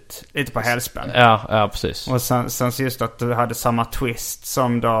suttit lite på hälspänn. Ja, precis. Och sen så just att du hade samma twist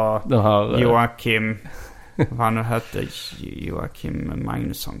som då den här, Joakim vad han nu hette, Joakim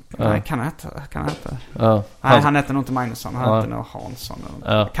Magnusson. Nej, kan han heta? Nej, han hette nog inte Magnusson. Han hette nog Hansson.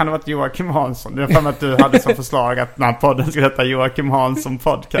 Kan det vara Joakim Hansson? Det är för mig att du hade som förslag att den här podden skulle heta Joakim Hansson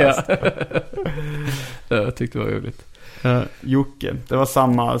podcast. Jag tyckte det var roligt. Jocke, det var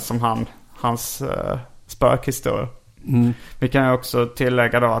samma som hans spökhistoria. Vi kan ju också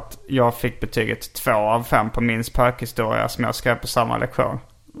tillägga då att jag fick betyget 2 av 5 på min spökhistoria som jag skrev på samma lektion.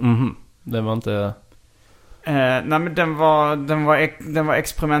 Det var inte... nej, men den var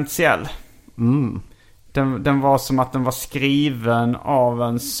experimentell. Den var som att den var skriven av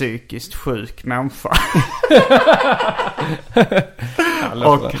en psykiskt sjuk människa.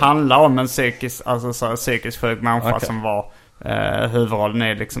 Och handlar om en psykiskt sjuk människa som var huvudrollen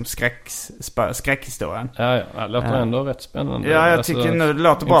i liksom skräckhistorien. Ja, det låter ändå rätt spännande. Ja, jag tycker nu det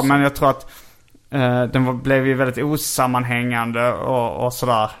låter bra, men jag tror att blev ju väldigt osammanhängande och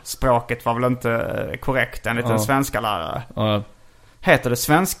sådär. Språket var väl inte korrekt enligt en svenska lärare. Heter det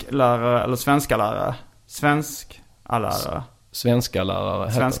svensklärare eller svenska lärare? Svenska lärare. Svenska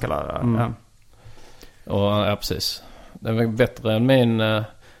lärare, ja, precis. Det var bättre än min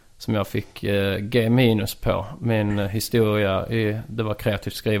som jag fick G- på. Min historia det var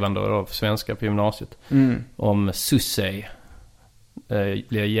kreativt skrivande och svenska på gymnasiet. Om Sussei.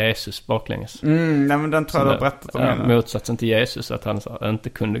 Blir Jesus baklänges. Nej, men den tror jag du har berättat om. Motsatsen till Jesus, att han inte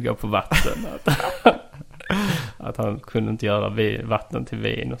kunde gå på vatten. Att han kunde inte göra vatten till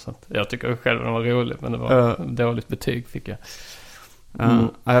vin och sånt. Jag tycker själv det var roligt, men det var dåligt betyg fick jag.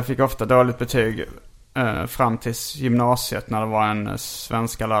 Jag fick ofta dåligt betyg fram till gymnasiet när det var en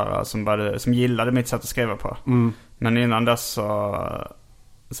svenska lärare som gillade mitt sätt att skriva på. Men innan dess så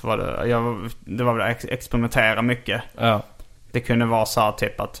var det var väl experimentera mycket. Det kunde vara så här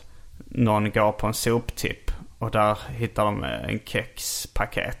typ att någon går på en soptipp och där hittar de en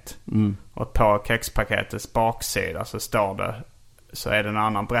kexpaket. Och på kexpaketets baksida så är det en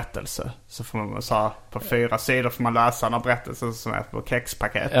annan berättelse. Så får man så här, på 4 sidor får man läsa en berättelse som är på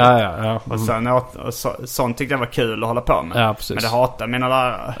kexpaketet. Ja. Och sen sånt tyckte jag var kul att hålla på med. Ja, precis. Men det hatar mina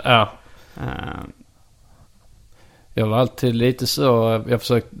lärare. Ja. Jag var alltid lite så, jag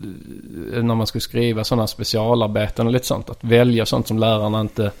försökte när man skulle skriva sådana specialarbeten och lite sånt, att välja sånt som lärarna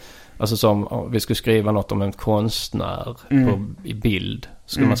inte, Alltså som vi skulle skriva något om en konstnär i bild.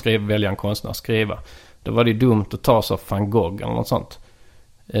 Skulle man välja en konstnär att skriva. Då var det dumt att ta så Van Gogh eller något sånt.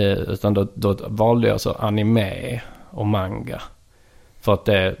 Utan då valde jag så anime och manga. För att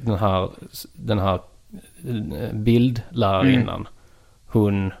det den här bildlärarinnan,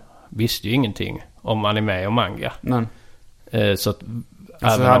 hon visste ju ingenting om anime och manga. Nej. Så att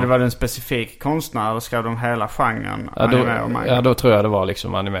alltså hade det varit en specifik konstnär och skrev de hela genren anime och manga? Ja, då tror jag det var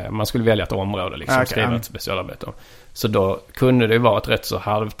liksom anime. Man skulle välja ett område liksom, skriva ett specialarbete om. Så då kunde det ju vara ett rätt så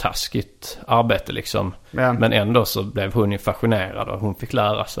halvtaskigt arbete liksom. Ja. Men ändå så blev hon ju fascinerad och hon fick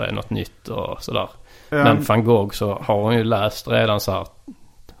lära sig något nytt och sådär. Ja. Men Van Gogh så har hon ju läst redan så här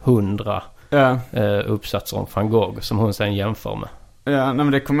 100 uppsatser om Van Gogh som hon sen jämför med. Ja, nej,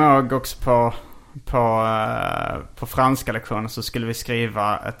 men det kommer jag ihåg också på franska lektioner så skulle vi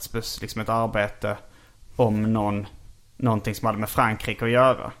skriva ett arbete om någonting som hade med Frankrike att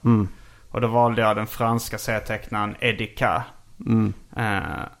göra. Och då valde jag den franska serietecknaren Edika.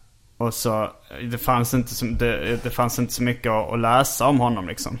 Och så det fanns inte så mycket att läsa om honom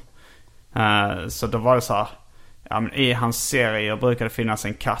liksom. Så då var det så här, ja, men i hans serier brukar det finnas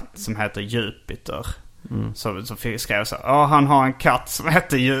en katt som heter Jupiter. Så skrev jag så här, han har en katt som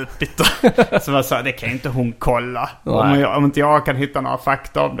heter Jupiter. Så var så här, det kan inte hon kolla. Om inte jag kan hitta några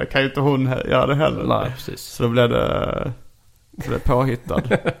fakta om det kan ju inte hon göra det heller. Nej, precis. Så då blev det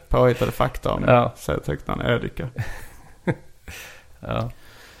påhittade fakta om serietecknaren Edika. Ja.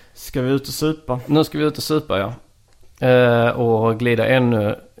 Ska vi ut och supa? Nu ska vi ut och supa, ja. Och glida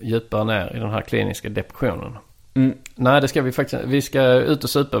ännu djupare ner i den här kliniska depressionen. Nej, det ska vi faktiskt. Vi ska ut och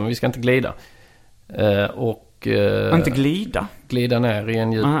supa, men vi ska inte glida. Inte glida? Glida ner i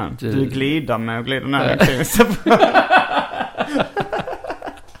en djup... Du glida med och glida ner i en klinisk depression.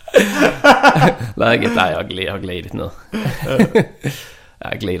 Läget är jag har glidit nu.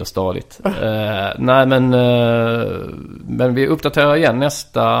 Jag glider stadigt. Nej, men vi uppdaterar igen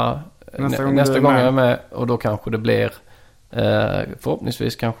nästa gång jag är med. Och då kanske det blir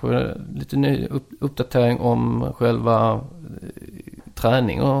förhoppningsvis kanske lite ny uppdatering om själva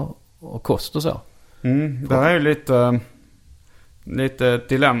träning och kost och så. Det här är ju lite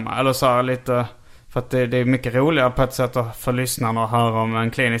dilemma. Eller så här, lite... För att det är mycket roligare på ett sätt för lyssnarna att höra om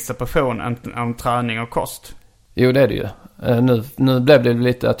en klinisk depression än om träning och kost. Jo, det är det ju. Nu blev det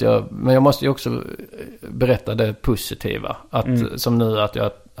lite men jag måste ju också berätta det positiva. Som nu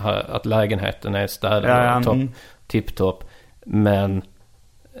att lägenheten är städad tipptopp. Men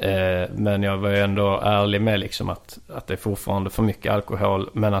jag var ju ändå ärlig med liksom att det är fortfarande för mycket alkohol.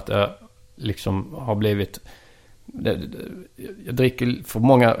 Men att jag liksom har blivit... Jag dricker för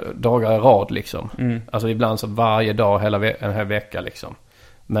många dagar i rad liksom. Alltså ibland så varje dag en hel vecka liksom.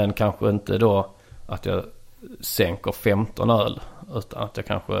 Men kanske inte då att jag sänker 15 öl, utan att jag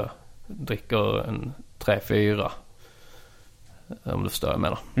kanske dricker en 3-4, om du förstår vad jag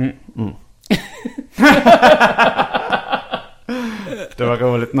menar. Det var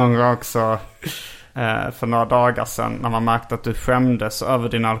roligt någon gång också för några dagar sedan när man märkte att du skämdes över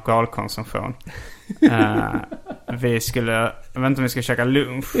din alkoholkonsumtion. Jag vet inte om vi ska käka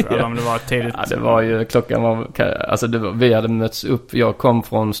lunch eller om det var tidigt. Ja, det var ju klockan var, alltså vi hade mötts upp. Jag kom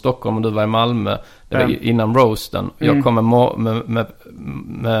från Stockholm och du var i Malmö. Det var innan roasten. Jag kom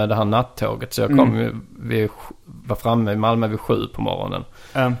med det här nattåget, så jag kom vi var framme i Malmö vid 7 på morgonen.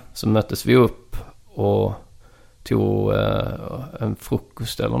 Så möttes vi upp och tog en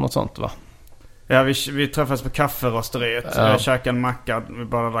frukost eller något sånt, va? Ja, vi träffades på kafferosteriet. Jag käkade en macka, vi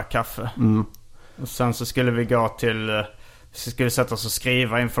bara drack kaffe. Och sen så skulle vi gå till... Vi skulle sätta oss och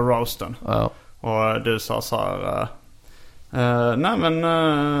skriva inför roasten. Och du sa så här... nej men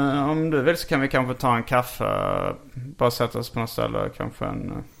om du vill så kan vi kanske ta en kaffe. Bara sätta oss på något ställe. Kanske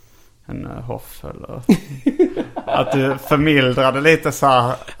en hoff eller... Att du förmildrade lite så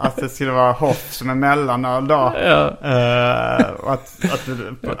här, att det skulle vara hoff som är mellanöl då. Och att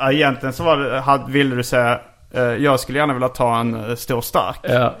du, egentligen så ville du säga... jag skulle gärna vilja ta en stor stark.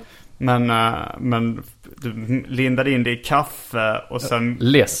 Men du lindade in det i kaffe och sen...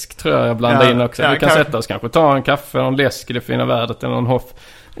 Läsk tror jag blandade in också. Vi kan sätta oss kanske ta en kaffe och en läsk i det fina vädret eller en hoff.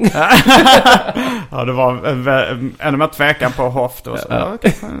 Ja, det var ännu mer tvekan på hoff då. Så,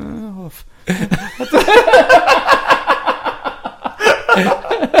 hoff.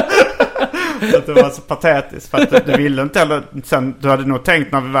 Att det var så patetiskt. För att du ville inte heller... Sen, du hade nog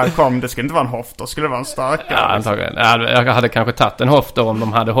tänkt när vi väl kom, det skulle inte vara en hoff, då skulle det vara en starkare. Ja, antagligen. Jag hade kanske tagit en hoff då om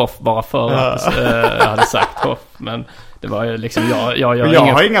de hade hoff bara för att jag hade sagt hoff. Men det var ju liksom... Jag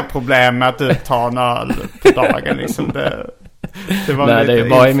har inga problem med att du tar en öl på dagen liksom. Det var nej, det är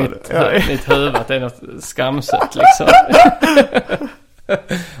bara i mitt huvud att det är något skamset liksom.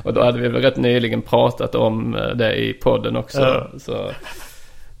 Och då hade vi väl rätt nyligen pratat om det i podden också. Så.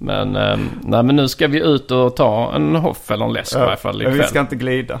 Men, nej, men nu ska vi ut och ta en hoff eller en läsk i alla fall ikväll. Vi ska inte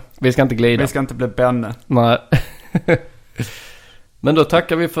glida. Vi ska inte bli Benne. Nej. Men då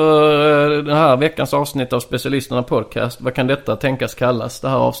tackar vi för den här veckans avsnitt av Specialisterna Podcast. Vad kan detta tänkas kallas, det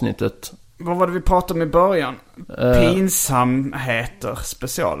här avsnittet? Vad var det vi pratade om i början? Pinsamheter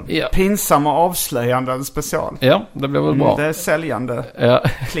special. Ja. Pinsamma avslöjanden special. Ja, det blev väl bra. Det är säljande. Ja.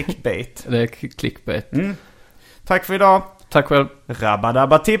 Clickbait. Det är clickbait. Tack för idag. Tack själv.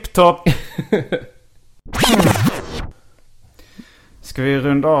 Rabadabba tipptopp. Ska vi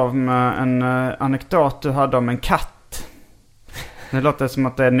runda av med en anekdot du hade om en katt? Det låter som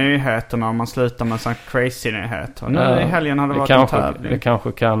att det är nyheterna om man slutar med sån crazy nyheter. Nu i helgen har det varit en tävling.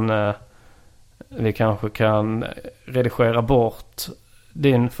 Vi kanske kan redigera bort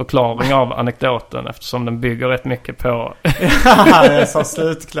din förklaring av anekdoten eftersom den bygger rätt mycket på... Ja, det är så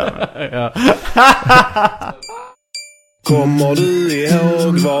slutkläm. Ja. Kommer du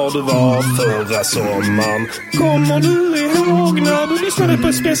ihåg var du var förra sommaren? Kommer du ihåg när du lyssnade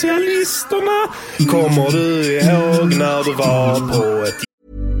på Specialisterna? Kommer du ihåg när du var på ett...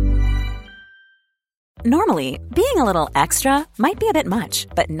 Normally, being a little extra might be a bit much,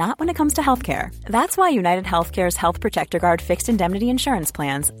 but not when it comes to healthcare. That's why United Healthcare's Health Protector Guard fixed indemnity insurance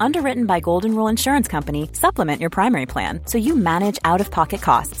plans, underwritten by Golden Rule Insurance Company, supplement your primary plan so you manage out-of-pocket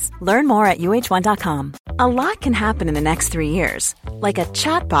costs. Learn more at uh1.com. A lot can happen in the next 3 years. Like a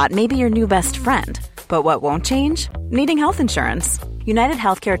chatbot may be your new best friend. But what won't change? Needing health insurance. United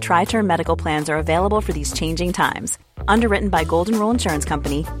Healthcare Tri-Term Medical Plans are available for these changing times. Underwritten by Golden Rule Insurance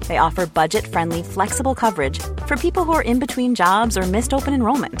Company, they offer budget-friendly, flexible coverage for people who are in between jobs or missed open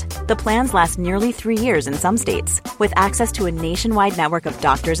enrollment. The plans last nearly 3 years in some states, with access to a nationwide network of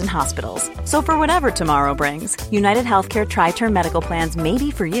doctors and hospitals. So for whatever tomorrow brings, United Healthcare Tri-Term Medical Plans may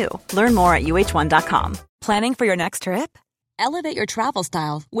be for you. Learn more at uh1.com. Planning for your next trip? Elevate your travel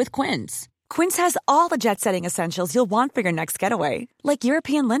style with Quince. Quince has all the jet-setting essentials you'll want for your next getaway, like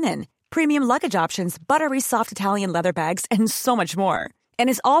European linen, premium luggage options, buttery soft Italian leather bags, and so much more. And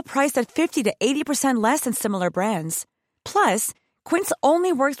is all priced at 50 to 80% less than similar brands. Plus, Quince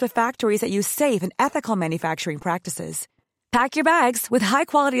only works with factories that use safe and ethical manufacturing practices. Pack your bags with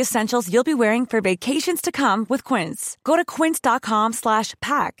high-quality essentials you'll be wearing for vacations to come with Quince. Go to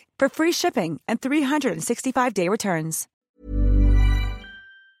quince.com/pack for free shipping and 365-day returns.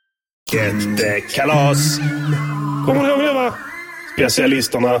 Jättekalas! Kommer du ihåg det, va?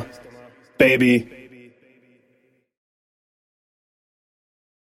 Specialisterna, baby.